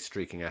one really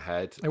streaking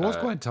ahead. It was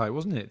quite tight,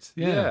 wasn't it?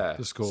 Yeah.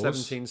 The scores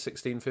 17,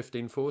 16,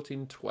 15,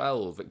 14,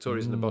 12.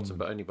 Victoria's in the bottom,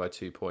 but only by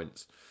 2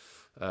 points.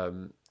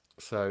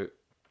 So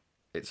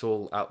it's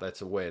all out there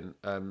to win.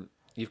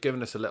 You've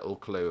given us a little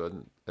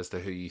clue as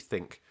to who you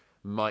think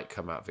might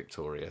come out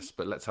victorious,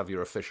 but let's have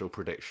your official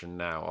prediction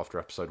now after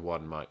episode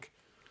 1, Mike.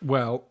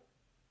 Well,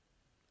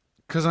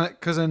 because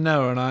I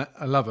know her and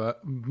I love her.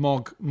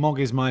 Mog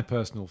is my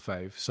personal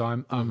fave,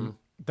 so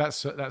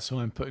that's who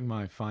I'm putting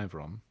my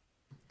fiver on.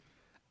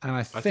 And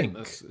I think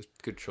that's a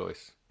good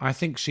choice. I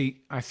think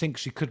she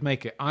could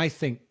make it. I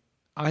think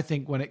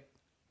when it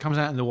comes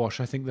out in the wash,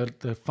 I think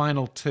the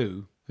final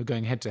two who are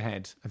going head to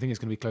head, I think it's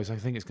going to be close. I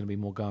think it's going to be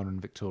Morgana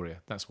and Victoria.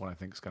 That's what I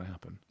think is going to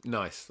happen.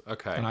 Nice.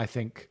 Okay. And I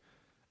think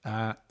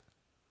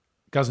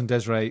Guz and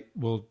Desiree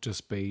will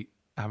just be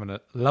having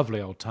a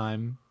lovely old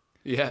time.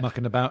 Yeah.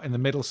 Mucking about in the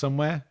middle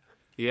somewhere.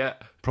 Yeah.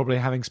 Probably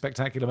having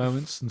spectacular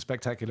moments and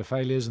spectacular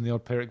failures and the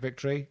odd Pyrrhic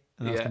victory.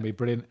 And that's going to be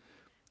brilliant.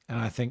 And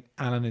I think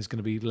Alan is going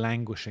to be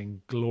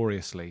languishing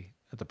gloriously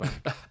at the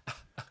back.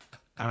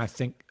 And I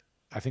think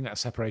that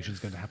separation is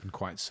going to happen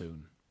quite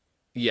soon.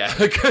 Yeah.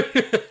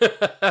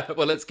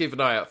 Well, let's keep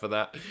an eye out for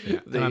that. Yeah.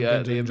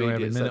 The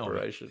immediate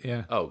separation.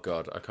 Yeah. Oh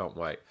God, I can't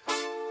wait.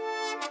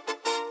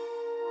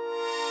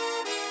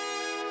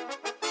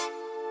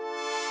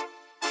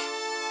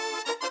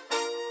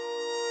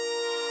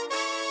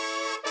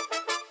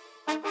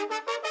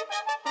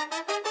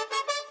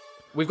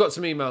 We've got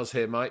some emails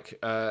here, Mike.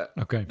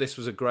 Okay. This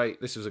was a great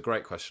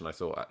question, I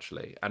thought,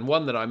 actually, and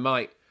one that I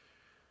might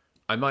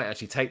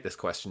actually take this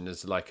question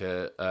as like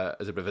as a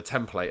bit of a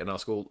template and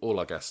ask all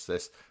our guests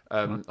this.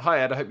 Hi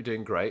Ed, I hope you're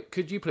doing great.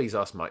 Could you please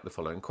ask Mike the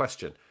following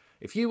question?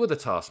 If you were the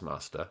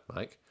Taskmaster,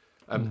 Mike,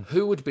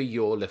 who would be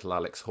your little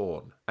Alex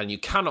Horne? And you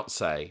cannot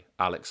say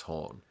Alex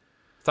Horne.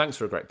 Thanks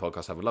for a great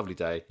podcast. Have a lovely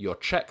day. Your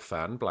Czech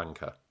fan,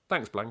 Blanca.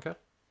 Thanks, Blanca.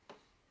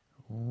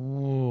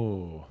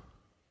 Oh.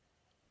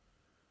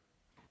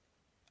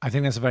 I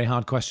think that's a very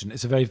hard question.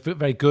 It's a very,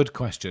 very good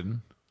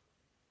question.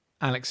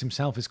 Alex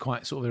himself is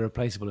quite sort of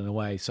irreplaceable in a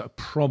way, so I'd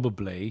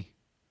probably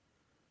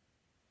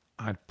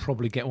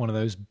get one of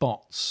those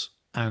bots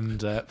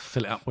and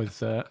fill it up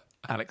with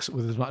Alex,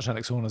 with as much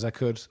Alex Horne as I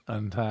could,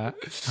 and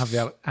have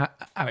the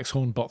Alex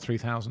Horne bot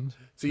 3000.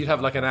 So you'd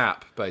have like an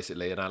app,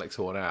 basically, an Alex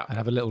Horne app. I'd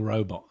have a little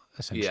robot,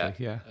 essentially.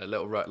 Yeah, a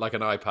little like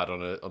an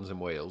iPad on some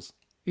wheels.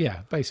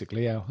 Yeah,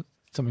 basically, yeah.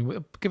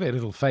 Something, give it a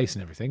little face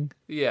and everything.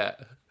 Yeah.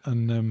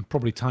 And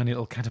probably tiny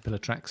little caterpillar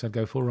tracks I'd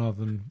go for rather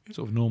than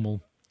sort of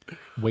normal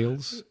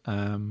wheels.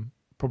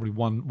 Probably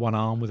one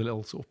arm with a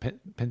little sort of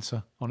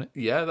pincer on it.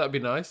 Yeah, that'd be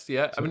nice.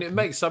 Yeah, I mean, it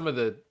makes some of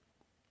the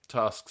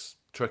tasks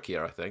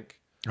trickier, I think.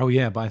 Oh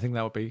yeah, but I think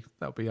that would be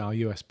our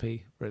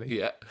USP, really.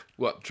 Yeah,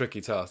 what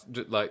tricky task?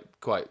 Like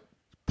quite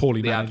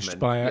poorly managed quite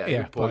by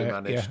a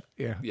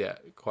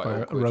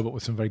robot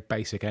with some very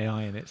basic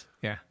AI in it.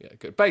 Yeah,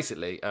 good.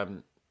 Basically,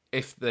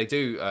 if they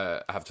do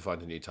have to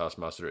find a new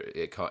Taskmaster,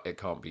 it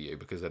can't be you,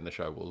 because then the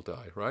show will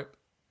die, right?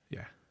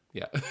 Yeah.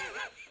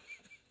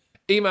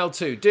 Email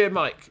 2. Dear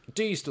Mike,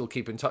 do you still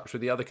keep in touch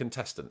with the other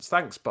contestants?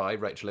 Thanks, by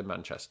Rachel in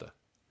Manchester.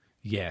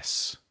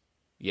 Yes.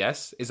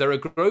 Yes? Is there a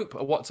group,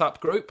 a WhatsApp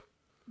group?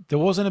 There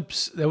was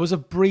a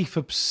brief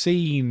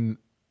obscene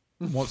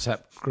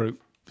WhatsApp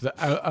group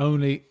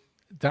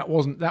that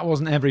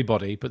wasn't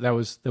everybody, but there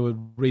were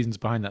reasons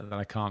behind that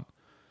I can't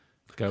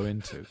go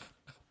into.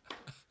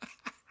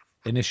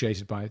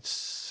 Initiated by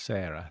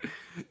Sarah,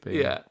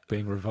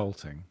 being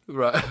revolting.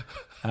 Right.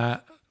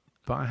 But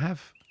I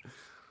have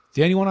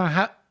the only one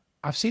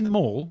I've seen them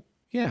all.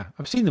 Yeah,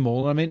 I've seen them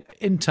all. I mean,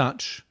 in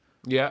touch.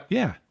 Yeah.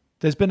 Yeah.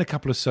 There's been a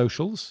couple of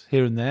socials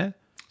here and there.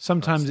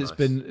 Sometimes it's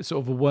been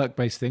sort of a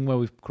work-based thing where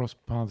we've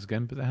crossed paths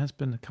again, but there has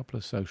been a couple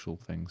of social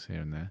things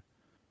here and there,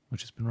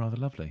 which has been rather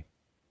lovely.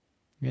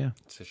 Yeah.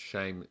 It's a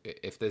shame.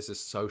 If there's a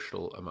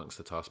social amongst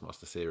the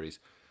Taskmaster series,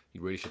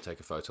 you really should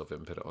take a photo of it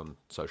and put it on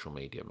social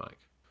media, Mike.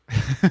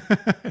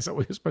 Is that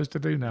what you're supposed to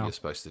do now? You're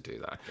supposed to do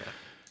that, yeah.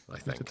 I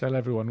think. To tell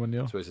everyone when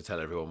you're supposed to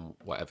tell everyone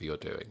whatever you're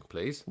doing,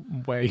 please.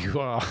 Where you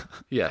are.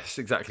 Yes,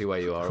 exactly where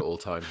you are at all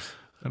times.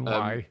 And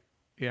why.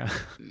 Yeah.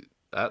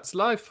 That's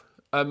life.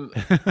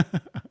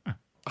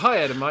 Hi,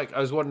 Ed and Mike. I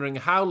was wondering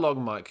how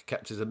long Mike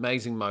kept his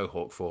amazing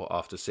mohawk for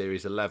after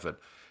Series 11.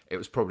 It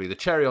was probably the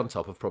cherry on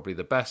top of probably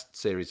the best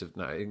series of...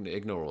 No,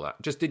 ignore all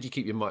that. Just did you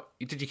keep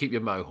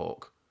your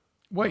mohawk?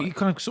 Wait, you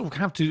kind of sort of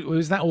have to...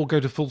 Does that all go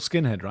to full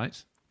skinhead,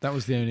 right? That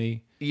was the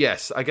only...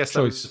 Yes, I guess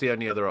that was the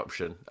only other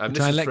option. Which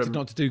I elected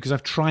not to do, because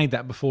I've tried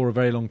that before a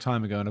very long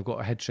time ago, and I've got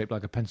a head shaped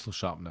like a pencil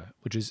sharpener,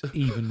 which is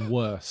even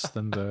worse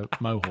than the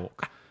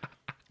mohawk.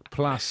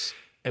 Plus,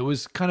 it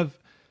was kind of...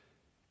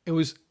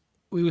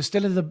 We were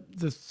still in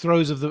the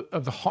throes of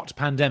the hot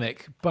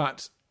pandemic,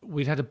 but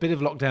we'd had a bit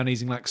of lockdown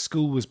easing, like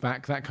school was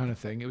back, that kind of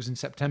thing. It was in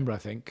September, I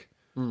think.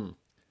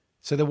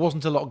 So there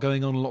wasn't a lot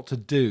going on, a lot to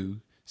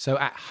do. So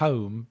at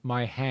home,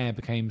 my hair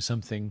became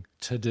something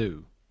to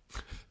do.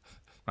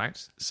 Right?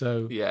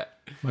 So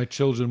my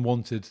children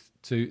wanted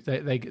to...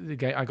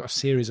 I got a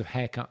series of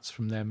haircuts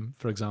from them,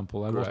 for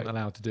example. I wasn't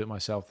allowed to do it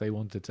myself. They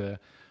wanted to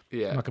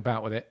muck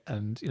about with it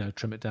and,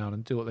 trim it down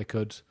and do what they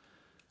could.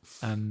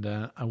 And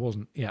I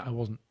wasn't...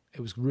 It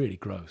was really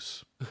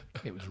gross.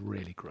 It was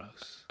really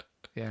gross.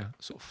 Yeah,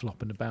 sort of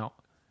flopping about.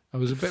 I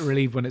was a bit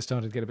relieved when it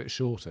started to get a bit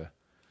shorter.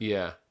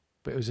 Yeah.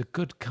 But it was a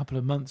good couple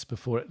of months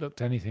before it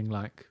looked anything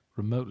like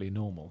remotely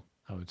normal,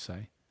 I would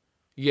say.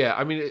 Yeah,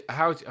 I mean,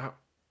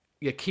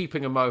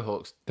 keeping a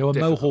mohawk. There were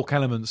mohawk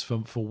elements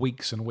for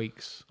weeks and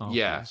weeks afterwards.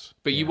 Yeah,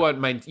 but you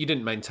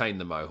didn't maintain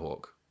the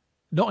mohawk.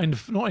 Not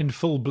in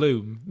full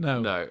bloom, no.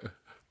 No. It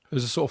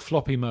was a sort of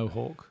floppy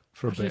mohawk.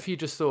 Imagine if you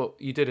just thought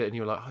you did it and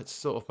you were like, it's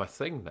sort of my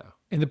thing now.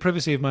 In the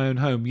privacy of my own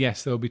home,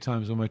 yes, there would be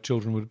times when my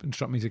children would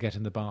instruct me to get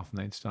in the bath and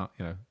they'd start,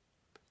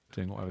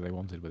 doing whatever they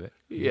wanted with it.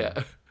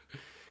 Yeah.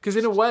 Because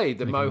in a way,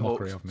 the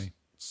mohawk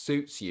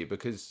suits you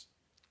because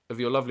of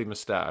your lovely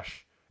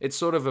moustache. It's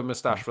sort of a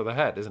moustache for the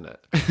head, isn't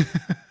it?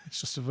 It's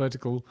just a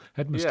vertical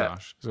head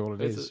moustache is all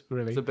it is,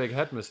 really. It's a big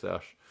head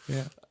moustache.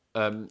 Yeah.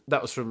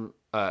 That was from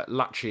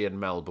Lachie in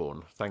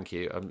Melbourne. Thank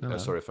you.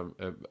 Sorry if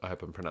I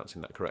hope I'm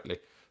pronouncing that correctly.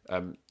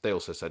 They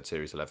also said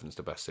Series 11 is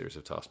the best series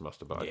of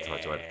Taskmaster, but I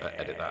tried to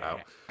edit that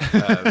out.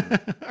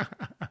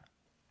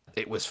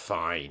 It was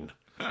fine.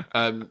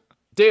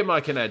 Dear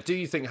Mike and Ed, do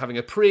you think having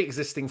a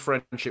pre-existing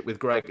friendship with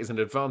Greg is an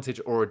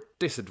advantage or a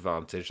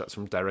disadvantage? That's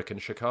from Derek in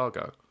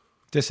Chicago.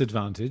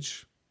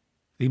 Disadvantage.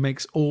 He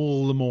makes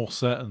all the more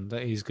certain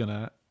that he's going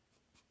to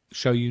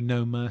show you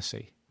no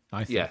mercy,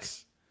 I think.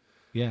 Yes.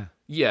 Yeah.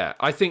 Yeah,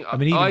 I think... I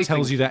mean, he even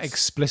tells you that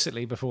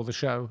explicitly before the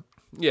show.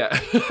 Yeah.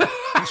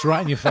 It's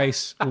right in your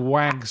face,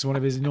 wags one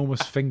of his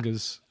enormous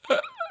fingers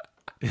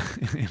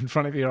in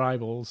front of your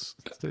eyeballs.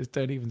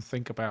 Don't even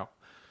think about...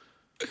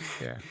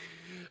 Yeah.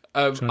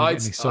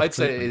 I'd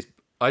say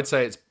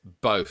it's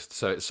both,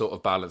 so it sort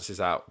of balances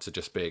out to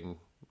just being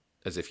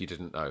as if you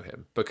didn't know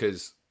him,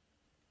 because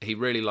he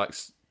really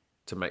likes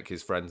to make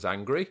his friends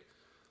angry,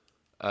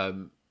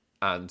 and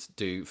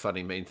do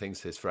funny, mean things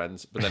to his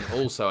friends. But then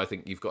also, I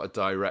think you've got a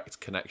direct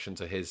connection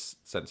to his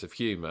sense of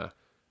humour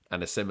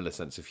and a similar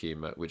sense of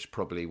humour, which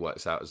probably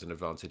works out as an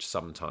advantage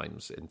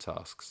sometimes in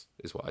tasks,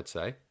 is what I'd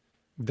say.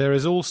 There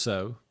is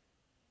also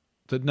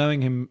that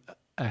knowing him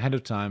ahead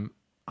of time,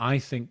 I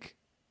think,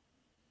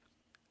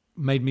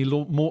 made me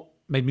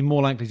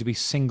more likely to be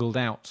singled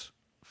out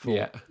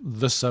for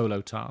the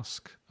solo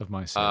task of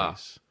my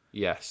series.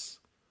 Yes.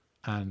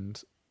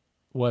 And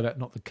were that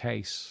not the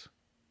case,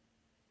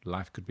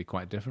 life could be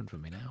quite different for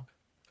me now.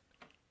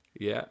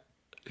 Yeah.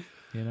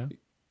 You know?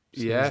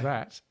 So yeah. There's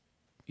that.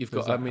 You've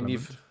got, I mean,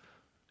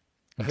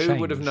 who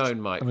would have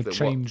known, Mike, I'm a that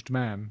changed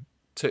man.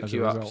 Took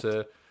you up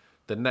to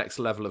the next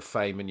level of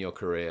fame in your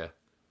career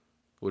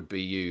would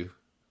be you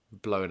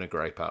blowing a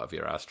grape out of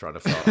your ass trying to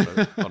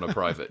fart on a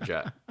private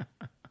jet.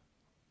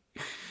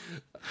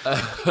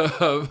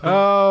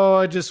 Oh,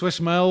 I just wish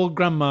my old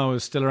grandma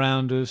was still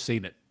around to have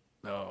seen it.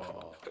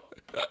 Oh.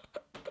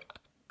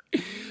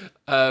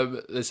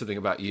 There's something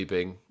about you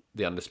being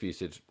the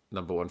undisputed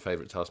number one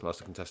favourite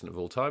Taskmaster contestant of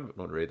all time. I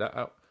want to read that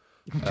out.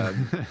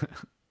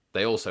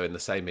 They also, in the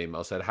same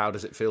email, said, "How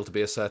does it feel to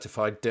be a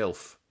certified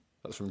DILF?"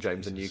 That's from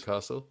James in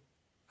Newcastle.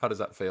 How does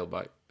that feel,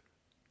 Mike?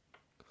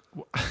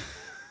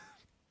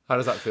 How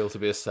does that feel to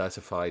be a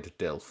certified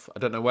DILF? I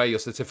don't know where your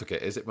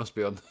certificate is. It must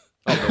be on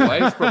the way.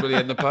 It's probably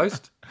in the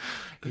post.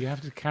 You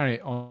have to carry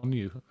it on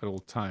you at all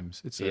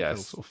times. It's a little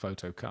sort of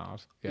photo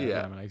card.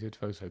 Laminated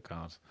photo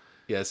card.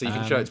 Yeah, so you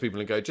can show it to people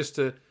and go, just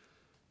to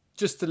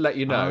let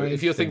you know,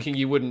 if you're thinking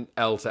you wouldn't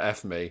L to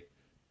F me,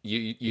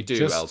 you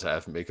do L to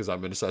F me because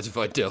I'm a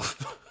certified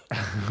DILF.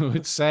 I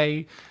would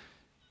say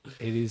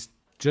it is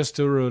just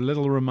a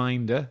little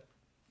reminder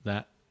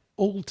that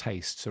all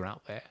tastes are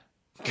out there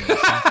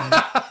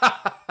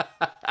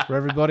for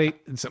everybody,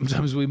 and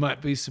sometimes we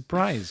might be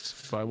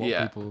surprised by what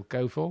people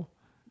go for.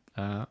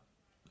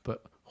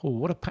 But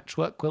what a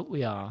patchwork quilt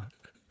we are!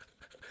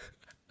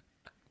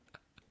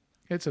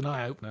 It's an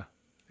eye opener.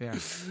 Yeah.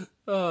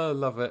 Oh, I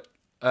love it.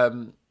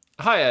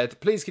 Hi Ed,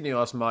 please can you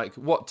ask Mike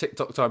what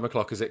TikTok time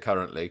o'clock is it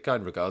currently?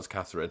 Kind regards,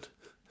 Catherine.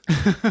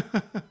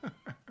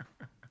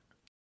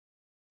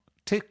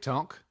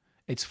 TikTok,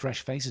 it's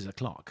fresh faces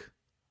o'clock.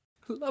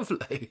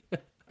 Lovely.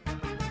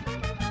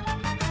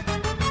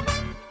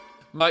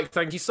 Mike,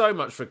 thank you so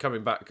much for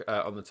coming back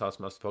on the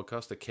Taskmaster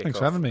podcast to kick Thanks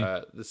off for having me.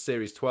 The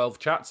Series 12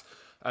 chats.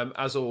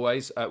 As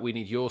always, we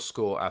need your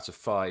score out of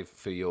 5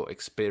 for your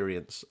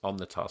experience on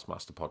the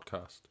Taskmaster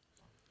podcast.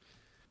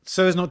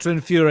 So as not to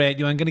infuriate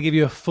you, I'm going to give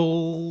you a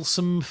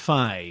fulsome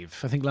 5.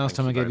 I think last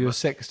time I gave you a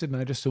 6, didn't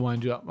I? Just to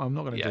wind you up. I'm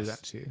not going to do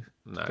that to you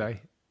today.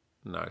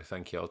 No,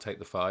 thank you. I'll take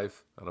the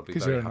 5 and I'll be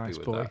 'Cause very you're a happy nice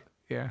with boy. that.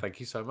 Yeah.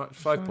 Thank you so much.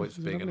 5 points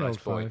for being a nice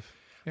boy. 5.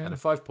 Yeah. And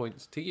 5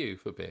 points to you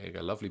for being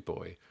a lovely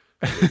boy.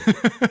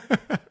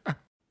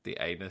 The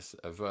anus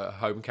of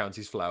home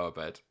county's flower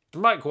bed.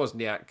 Mike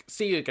Wozniak,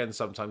 see you again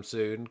sometime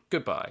soon.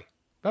 Goodbye.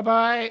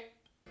 Bye-bye.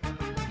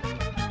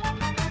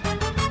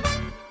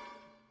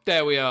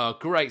 There we are.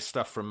 Great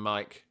stuff from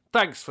Mike.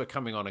 Thanks for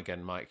coming on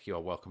again, Mike. You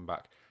are welcome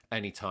back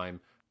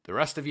anytime. The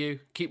rest of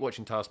you, keep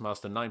watching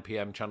Taskmaster, 9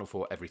 p.m, Channel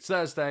 4 every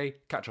Thursday.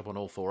 Catch up on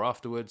all 4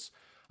 afterwards.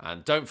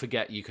 And don't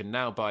forget, you can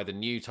now buy the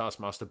new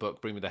Taskmaster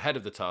book, Bring Me the Head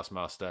of the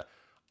Taskmaster,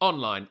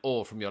 online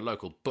or from your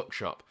local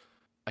bookshop.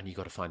 And you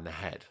got to find the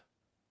head.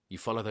 You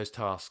follow those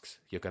tasks,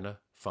 you're going to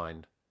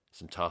find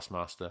some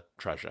Taskmaster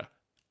treasure.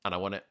 And I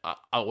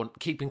want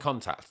keep in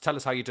contact. Tell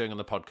us how you're doing on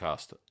the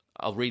podcast.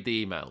 I'll read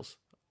the emails.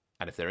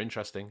 And if they're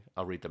interesting,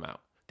 I'll read them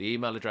out. The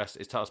email address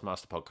is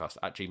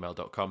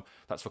taskmasterpodcast@gmail.com.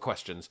 That's for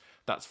questions.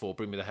 That's for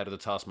Bring Me the Head of the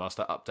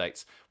Taskmaster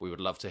updates. We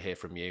would love to hear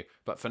from you.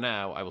 But for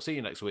now, I will see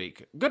you next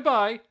week.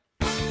 Goodbye.